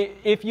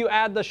 if you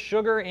add the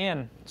sugar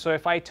in. So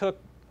if I took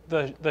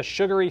the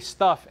sugary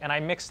stuff and I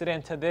mixed it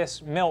into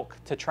this milk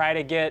to try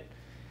to get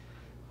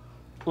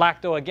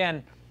lacto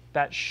again,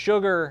 that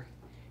sugar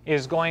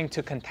is going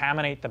to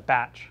contaminate the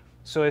batch.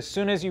 So as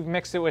soon as you've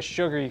mixed it with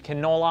sugar, you can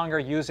no longer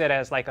use it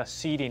as like a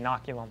seed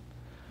inoculum.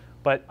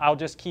 But I'll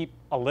just keep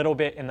a little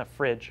bit in the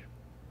fridge,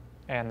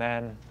 and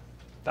then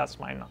that's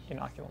my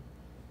inoculum.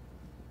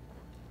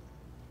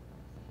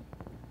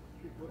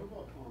 What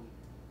about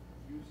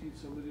using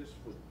some of this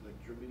for like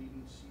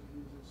germinating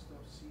seedlings and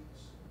stuff,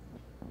 seeds?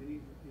 Any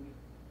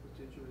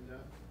potential in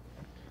that?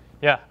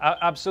 Yeah,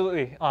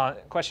 absolutely.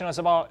 Question was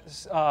about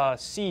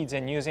seeds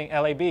and using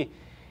LAB.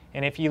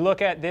 And if you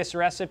look at this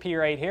recipe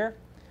right here,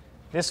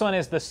 this one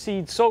is the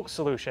seed soak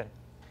solution.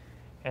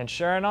 And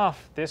sure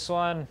enough, this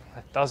one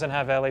doesn't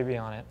have LAB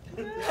on it.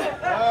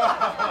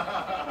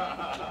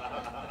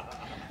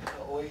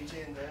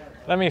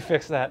 Let me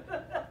fix that.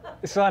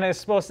 This one is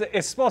supposed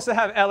to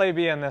have LAB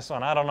in this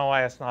one. I don't know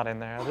why it's not in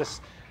there.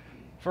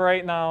 For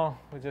right now,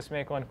 we'll just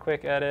make one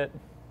quick edit.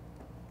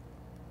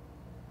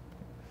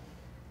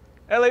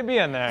 LAB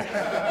in there.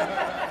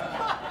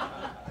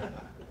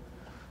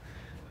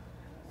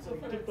 So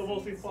you took the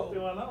most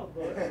important one out,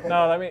 but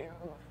No, let me.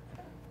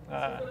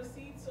 So for the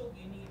seed soap,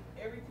 you need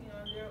everything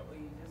on there, or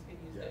you just can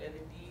use the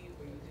LED,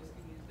 or you just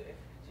can use the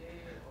FPJ,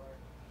 or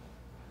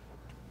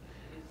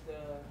is the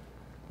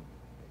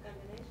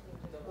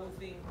whole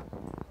thing?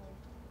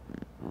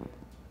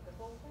 The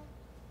whole thing?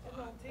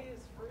 MLT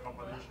is free.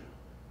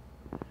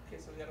 Okay,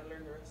 so we gotta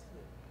learn the rest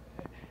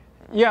of it.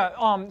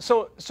 Yeah.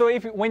 So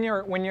if when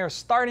you're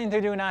starting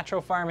to do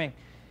natural farming,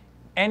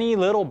 any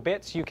little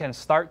bits you can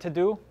start to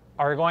do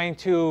are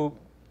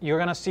you're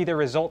gonna see the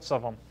results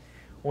of them.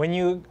 When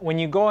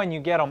you go and you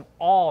get them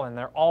all and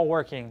they're all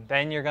working,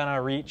 then you're gonna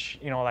reach,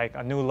 you know, like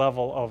a new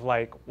level of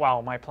like,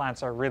 wow, my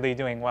plants are really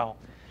doing well.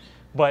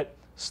 But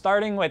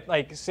starting with,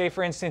 like, say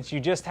for instance, you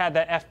just had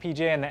the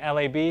FPJ and the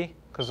LAB,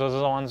 because those are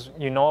the ones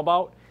you know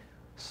about,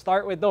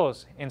 start with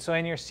those. And so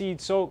in your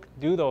seed soak,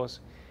 do those.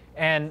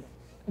 And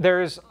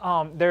there's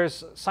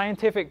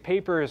scientific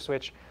papers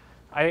which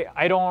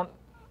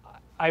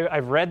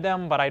I've read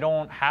them, but I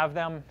don't have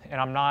them,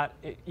 and I'm not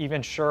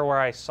even sure where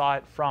I saw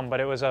it from, but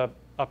it was a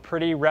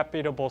pretty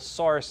reputable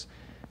source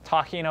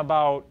talking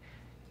about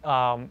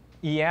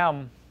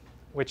EM,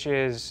 which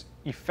is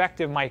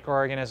effective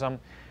microorganism,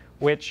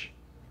 which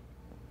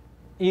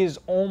is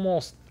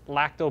almost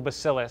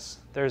lactobacillus.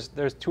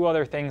 There's two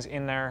other things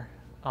in there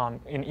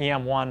in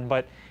EM1,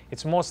 but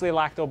it's mostly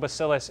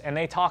lactobacillus. And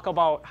they talk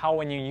about how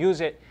when you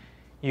use it,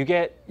 you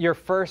get your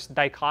first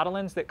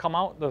dicotyledons that come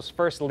out, those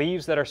first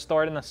leaves that are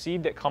stored in the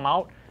seed that come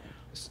out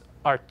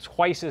are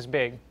twice as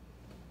big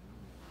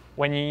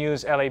when you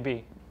use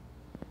LAB.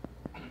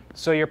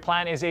 So your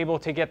plant is able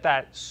to get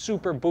that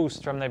super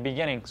boost from the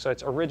beginning. So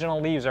its original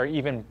leaves are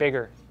even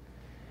bigger.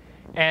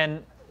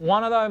 And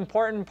one of the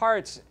important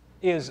parts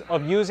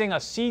of using a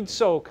seed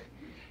soak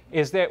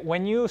is that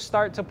when you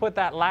start to put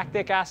that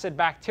lactic acid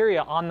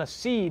bacteria on the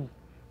seed,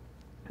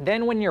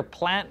 then when your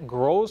plant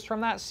grows from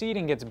that seed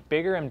and gets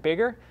bigger and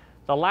bigger,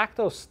 the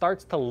lactose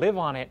starts to live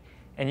on it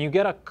and you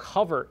get a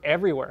cover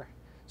everywhere.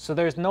 So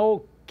there's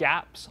no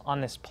gaps on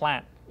this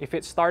plant. If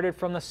it started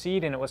from the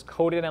seed and it was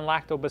coated in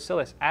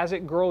lactobacillus, as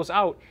it grows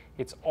out,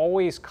 it's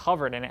always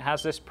covered and it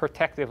has this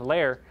protective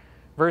layer.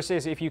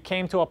 Versus if you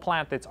came to a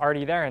plant that's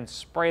already there and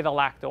spray the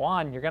lacto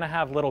on, you're going to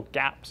have little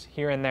gaps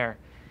here and there.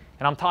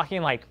 And I'm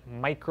talking like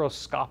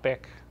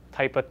microscopic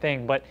type of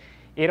thing, but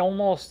it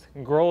almost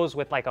grows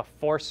with like a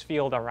force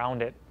field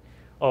around it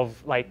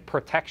of like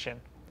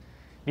protection.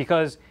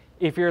 Because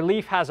if your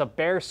leaf has a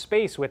bare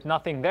space with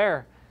nothing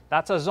there,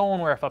 that's a zone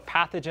where if a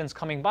pathogen's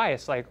coming by,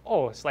 it's like,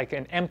 oh, it's like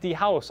an empty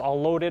house all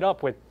loaded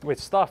up with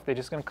stuff. They're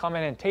just going to come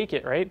in and take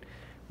it, right?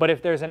 But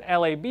if there's an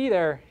LAB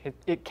there,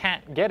 it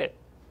can't get it.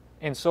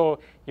 And so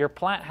your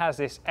plant has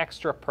this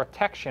extra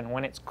protection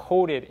when it's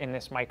coated in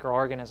this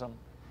microorganism.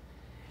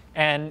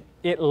 And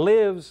it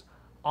lives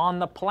on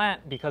the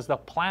plant because the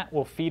plant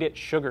will feed it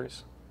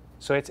sugars.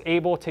 So it's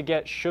able to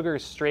get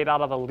sugars straight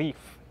out of the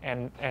leaf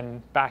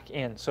and back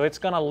in. So it's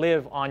going to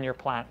live on your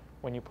plant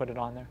when you put it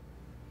on there.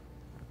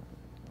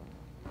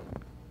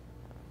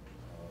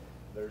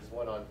 There's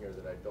one on here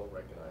that I don't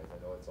recognize.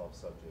 I know it's off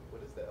subject.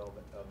 What is the L?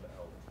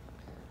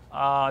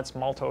 It's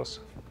maltose.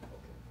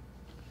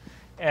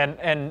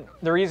 And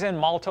the reason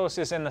maltose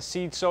is in the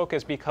seed soak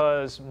is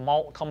because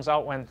malt comes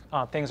out when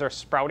things are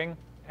sprouting,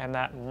 and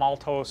that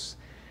maltose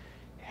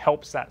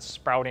helps that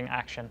sprouting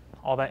action.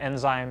 All the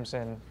enzymes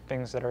and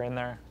things that are in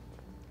there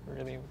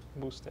really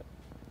boost it.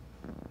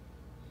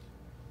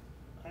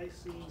 I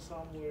seen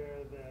somewhere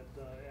that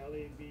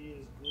LAB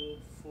is good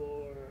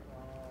for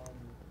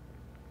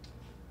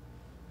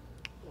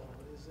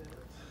what is it?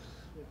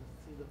 You can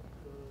see the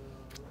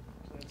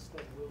plant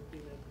start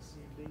wilting at the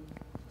seedling.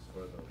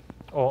 For the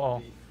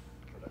leaf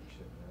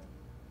production,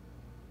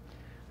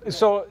 yeah.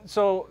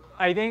 So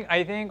I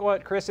think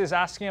what Chris is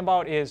asking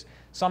about is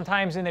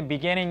sometimes in the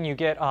beginning you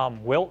get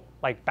wilt,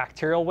 like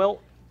bacterial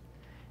wilt,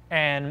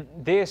 and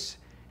this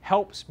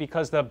helps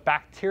because the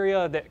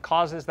bacteria that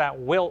causes that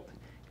wilt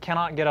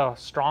cannot get a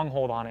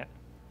stronghold on it,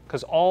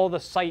 because all the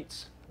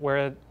sites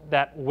where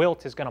that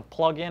wilt is going to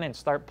plug in and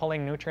start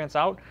pulling nutrients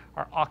out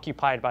are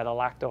occupied by the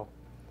lacto.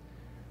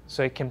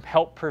 So it can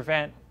help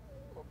prevent.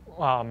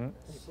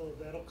 So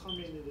that'll come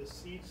into the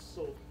seed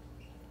soak,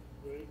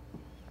 right?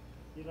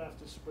 You don't have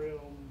to spray them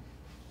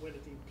when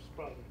it's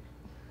sprouting.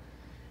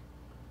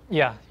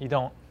 Yeah, you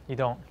don't.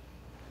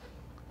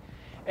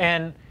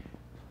 And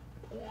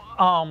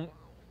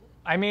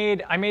I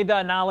made the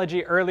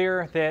analogy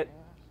earlier that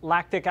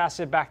lactic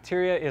acid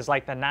bacteria is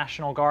like the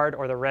National Guard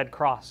or the Red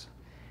Cross.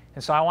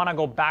 And so I want to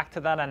go back to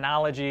that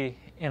analogy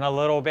in a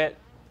little bit,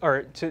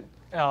 or to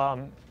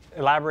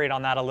elaborate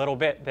on that a little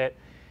bit, that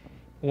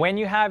when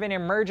you have an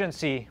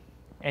emergency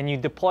and you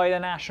deploy the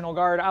National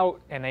Guard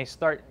out and they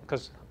start,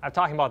 because I'm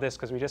talking about this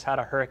because we just had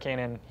a hurricane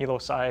in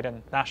Hillside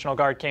and National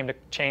Guard came to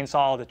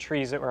chainsaw the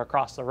trees that were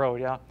across the road,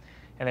 yeah?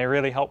 And they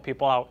really helped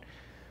people out.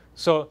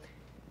 So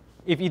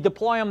if you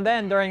deploy them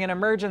then during an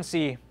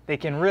emergency, they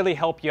can really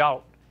help you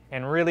out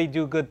and really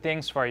do good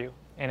things for you.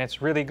 And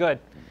it's really good.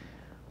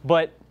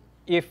 But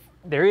if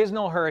there is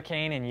no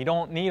hurricane and you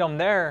don't need them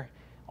there,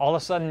 all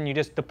of a sudden you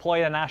just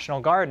deploy the National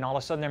Guard and all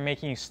of a sudden they're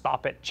making you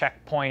stop at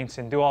checkpoints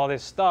and do all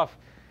this stuff.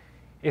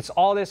 It's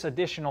all this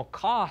additional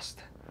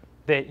cost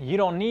that you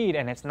don't need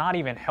and it's not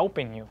even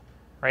helping you,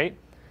 right?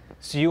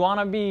 So you want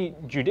to be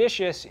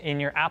judicious in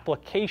your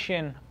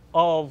application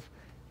of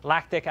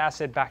lactic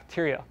acid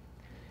bacteria.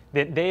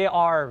 That they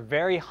are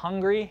very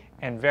hungry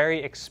and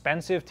very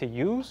expensive to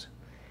use,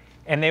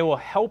 and they will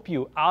help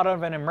you out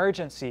of an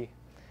emergency.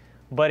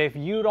 But if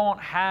you don't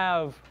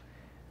have,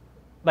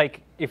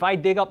 like, if I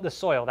dig up the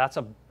soil,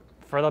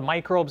 for the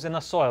microbes in the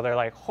soil, they're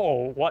like,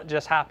 oh, what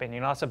just happened? You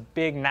know, that's a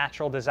big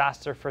natural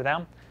disaster for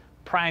them.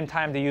 Prime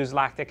time to use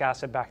lactic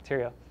acid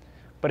bacteria.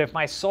 But if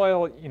my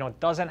soil,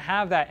 doesn't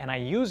have that and I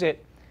use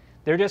it,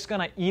 they're just going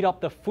to eat up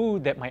the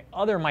food that my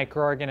other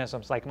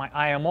microorganisms, like my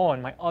IMO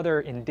and my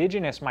other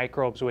indigenous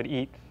microbes would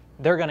eat.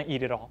 They're going to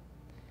eat it all.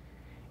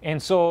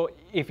 And so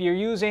if you're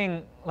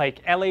using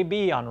like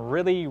LAB on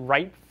really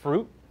ripe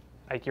fruit,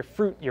 like your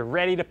fruit, you're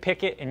ready to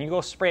pick it and you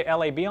go spray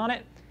LAB on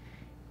it,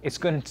 it's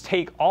going to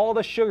take all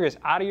the sugars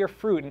out of your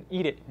fruit and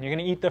eat it. And you're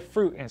going to eat the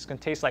fruit and it's going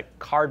to taste like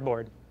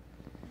cardboard.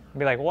 And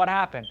be like, what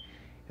happened?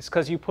 It's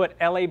because you put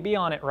LAB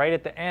on it right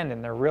at the end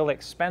and they're real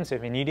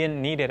expensive and you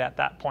didn't need it at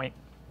that point.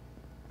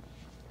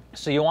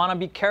 So you want to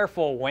be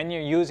careful when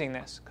you're using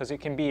this because it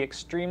can be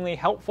extremely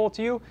helpful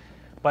to you,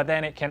 but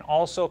then it can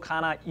also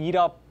kind of eat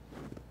up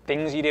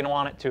things you didn't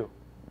want it to.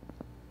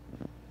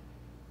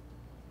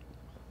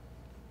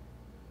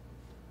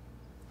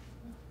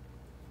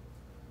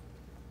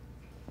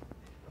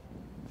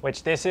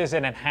 Which this is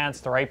an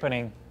enhanced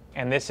ripening,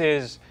 and this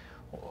is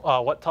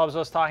what Tubbs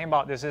was talking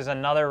about. This is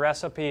another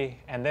recipe,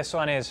 and this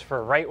one is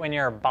for right when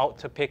you're about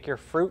to pick your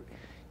fruit.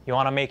 You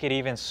want to make it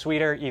even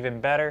sweeter, even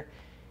better,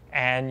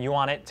 and you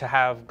want it to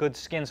have good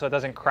skin so it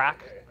doesn't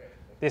crack.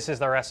 This is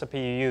the recipe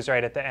you use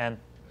right at the end,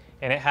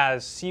 and it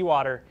has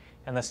seawater,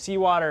 and the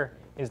seawater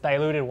is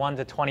diluted 1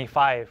 to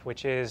 25,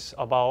 which is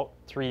about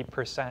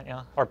 3%,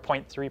 yeah, or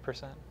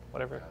 0.3%,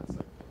 whatever.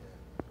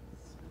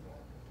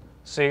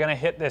 So you're gonna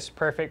hit this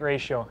perfect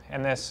ratio,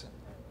 and this.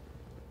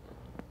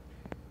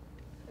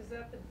 Is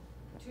that the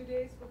 2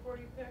 days before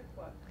you pick?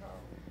 What?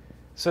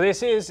 So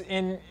this is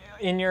in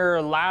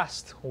your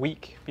last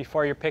week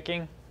before you're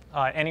picking,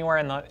 anywhere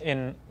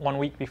in 1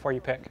 week before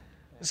you pick.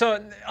 So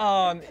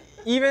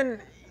even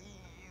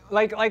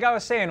like I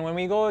was saying, when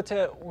we go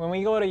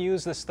to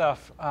use this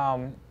stuff,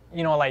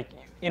 you know, like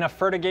in a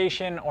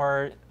fertigation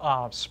or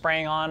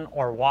spraying on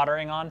or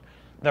watering on,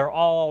 they're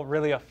all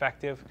really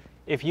effective.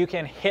 If you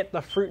can hit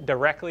the fruit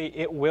directly,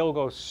 it will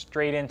go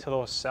straight into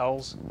those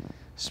cells.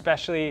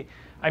 Especially,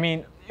 I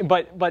mean,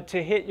 but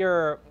to hit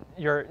your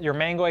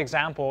mango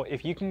example,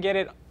 if you can get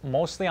it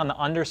mostly on the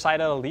underside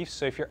of the leaf,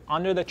 so if you're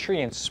under the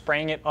tree and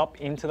spraying it up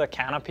into the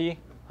canopy,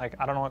 like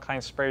I don't know what kind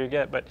of spray you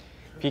get, but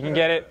if you can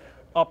get it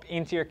up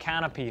into your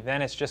canopy,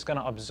 then it's just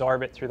gonna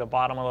absorb it through the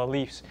bottom of the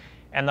leaves.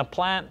 And the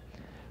plant,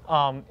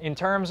 in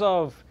terms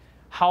of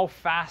how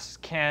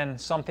fast can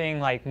something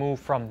like move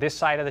from this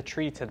side of the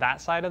tree to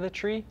that side of the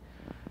tree,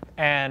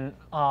 and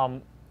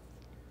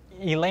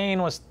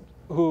Elaine was,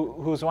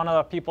 who's one of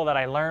the people that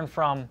I learned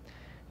from,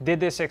 did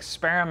this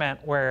experiment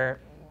where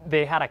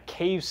they had a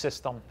cave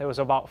system that was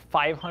about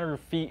 500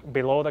 feet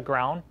below the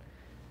ground.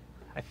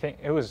 I think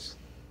it was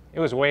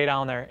way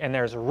down there, and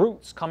there's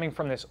roots coming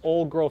from this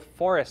old growth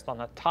forest on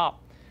the top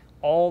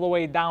all the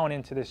way down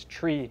into this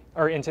tree,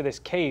 or into this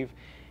cave.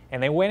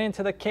 And they went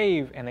into the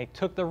cave and they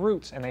took the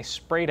roots and they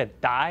sprayed a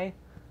dye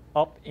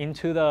up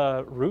into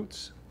the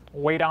roots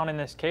way down in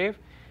this cave.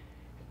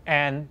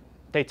 And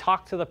they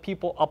talked to the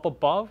people up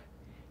above,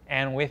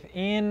 and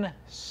within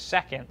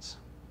seconds,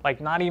 like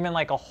not even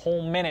like a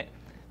whole minute,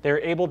 they were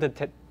able to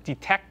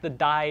detect the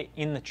dye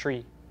in the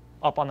tree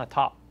up on the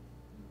top.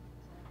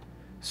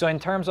 So in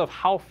terms of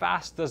how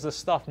fast does the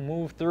stuff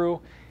move through,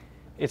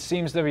 it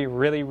seems to be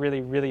really,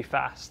 really, really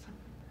fast.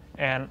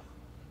 And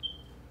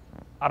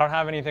I don't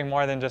have anything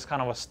more than just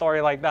kind of a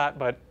story like that,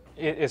 but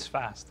it is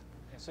fast.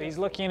 So he's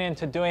looking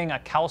into doing a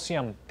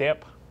calcium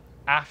dip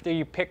after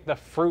you pick the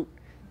fruit,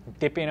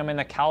 dipping them in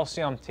the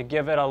calcium to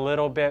give it a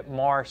little bit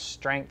more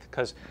strength,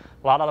 because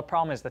a lot of the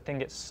problem is the thing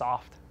gets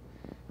soft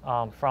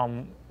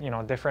from, you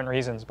know, different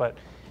reasons. But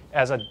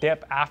as a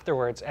dip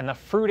afterwards, and the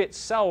fruit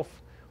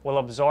itself will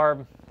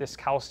absorb this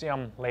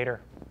calcium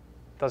later.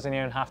 Doesn't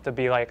even have to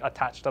be like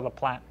attached to the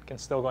plant. It can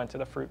still go into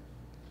the fruit.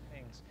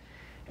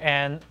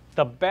 And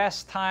the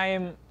best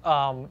time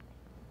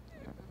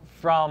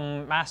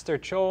from Master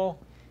Cho,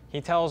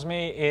 he tells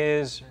me,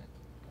 is,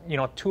 you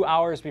know, 2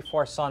 hours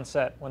before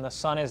sunset, when the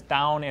sun is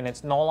down and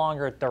it's no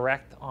longer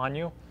direct on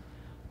you.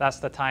 That's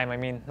the time. I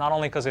mean, not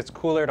only because it's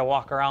cooler to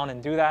walk around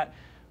and do that,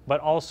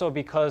 but also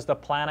because the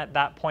plant at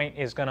that point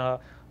is going to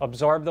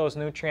absorb those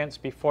nutrients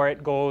before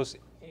it goes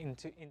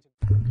into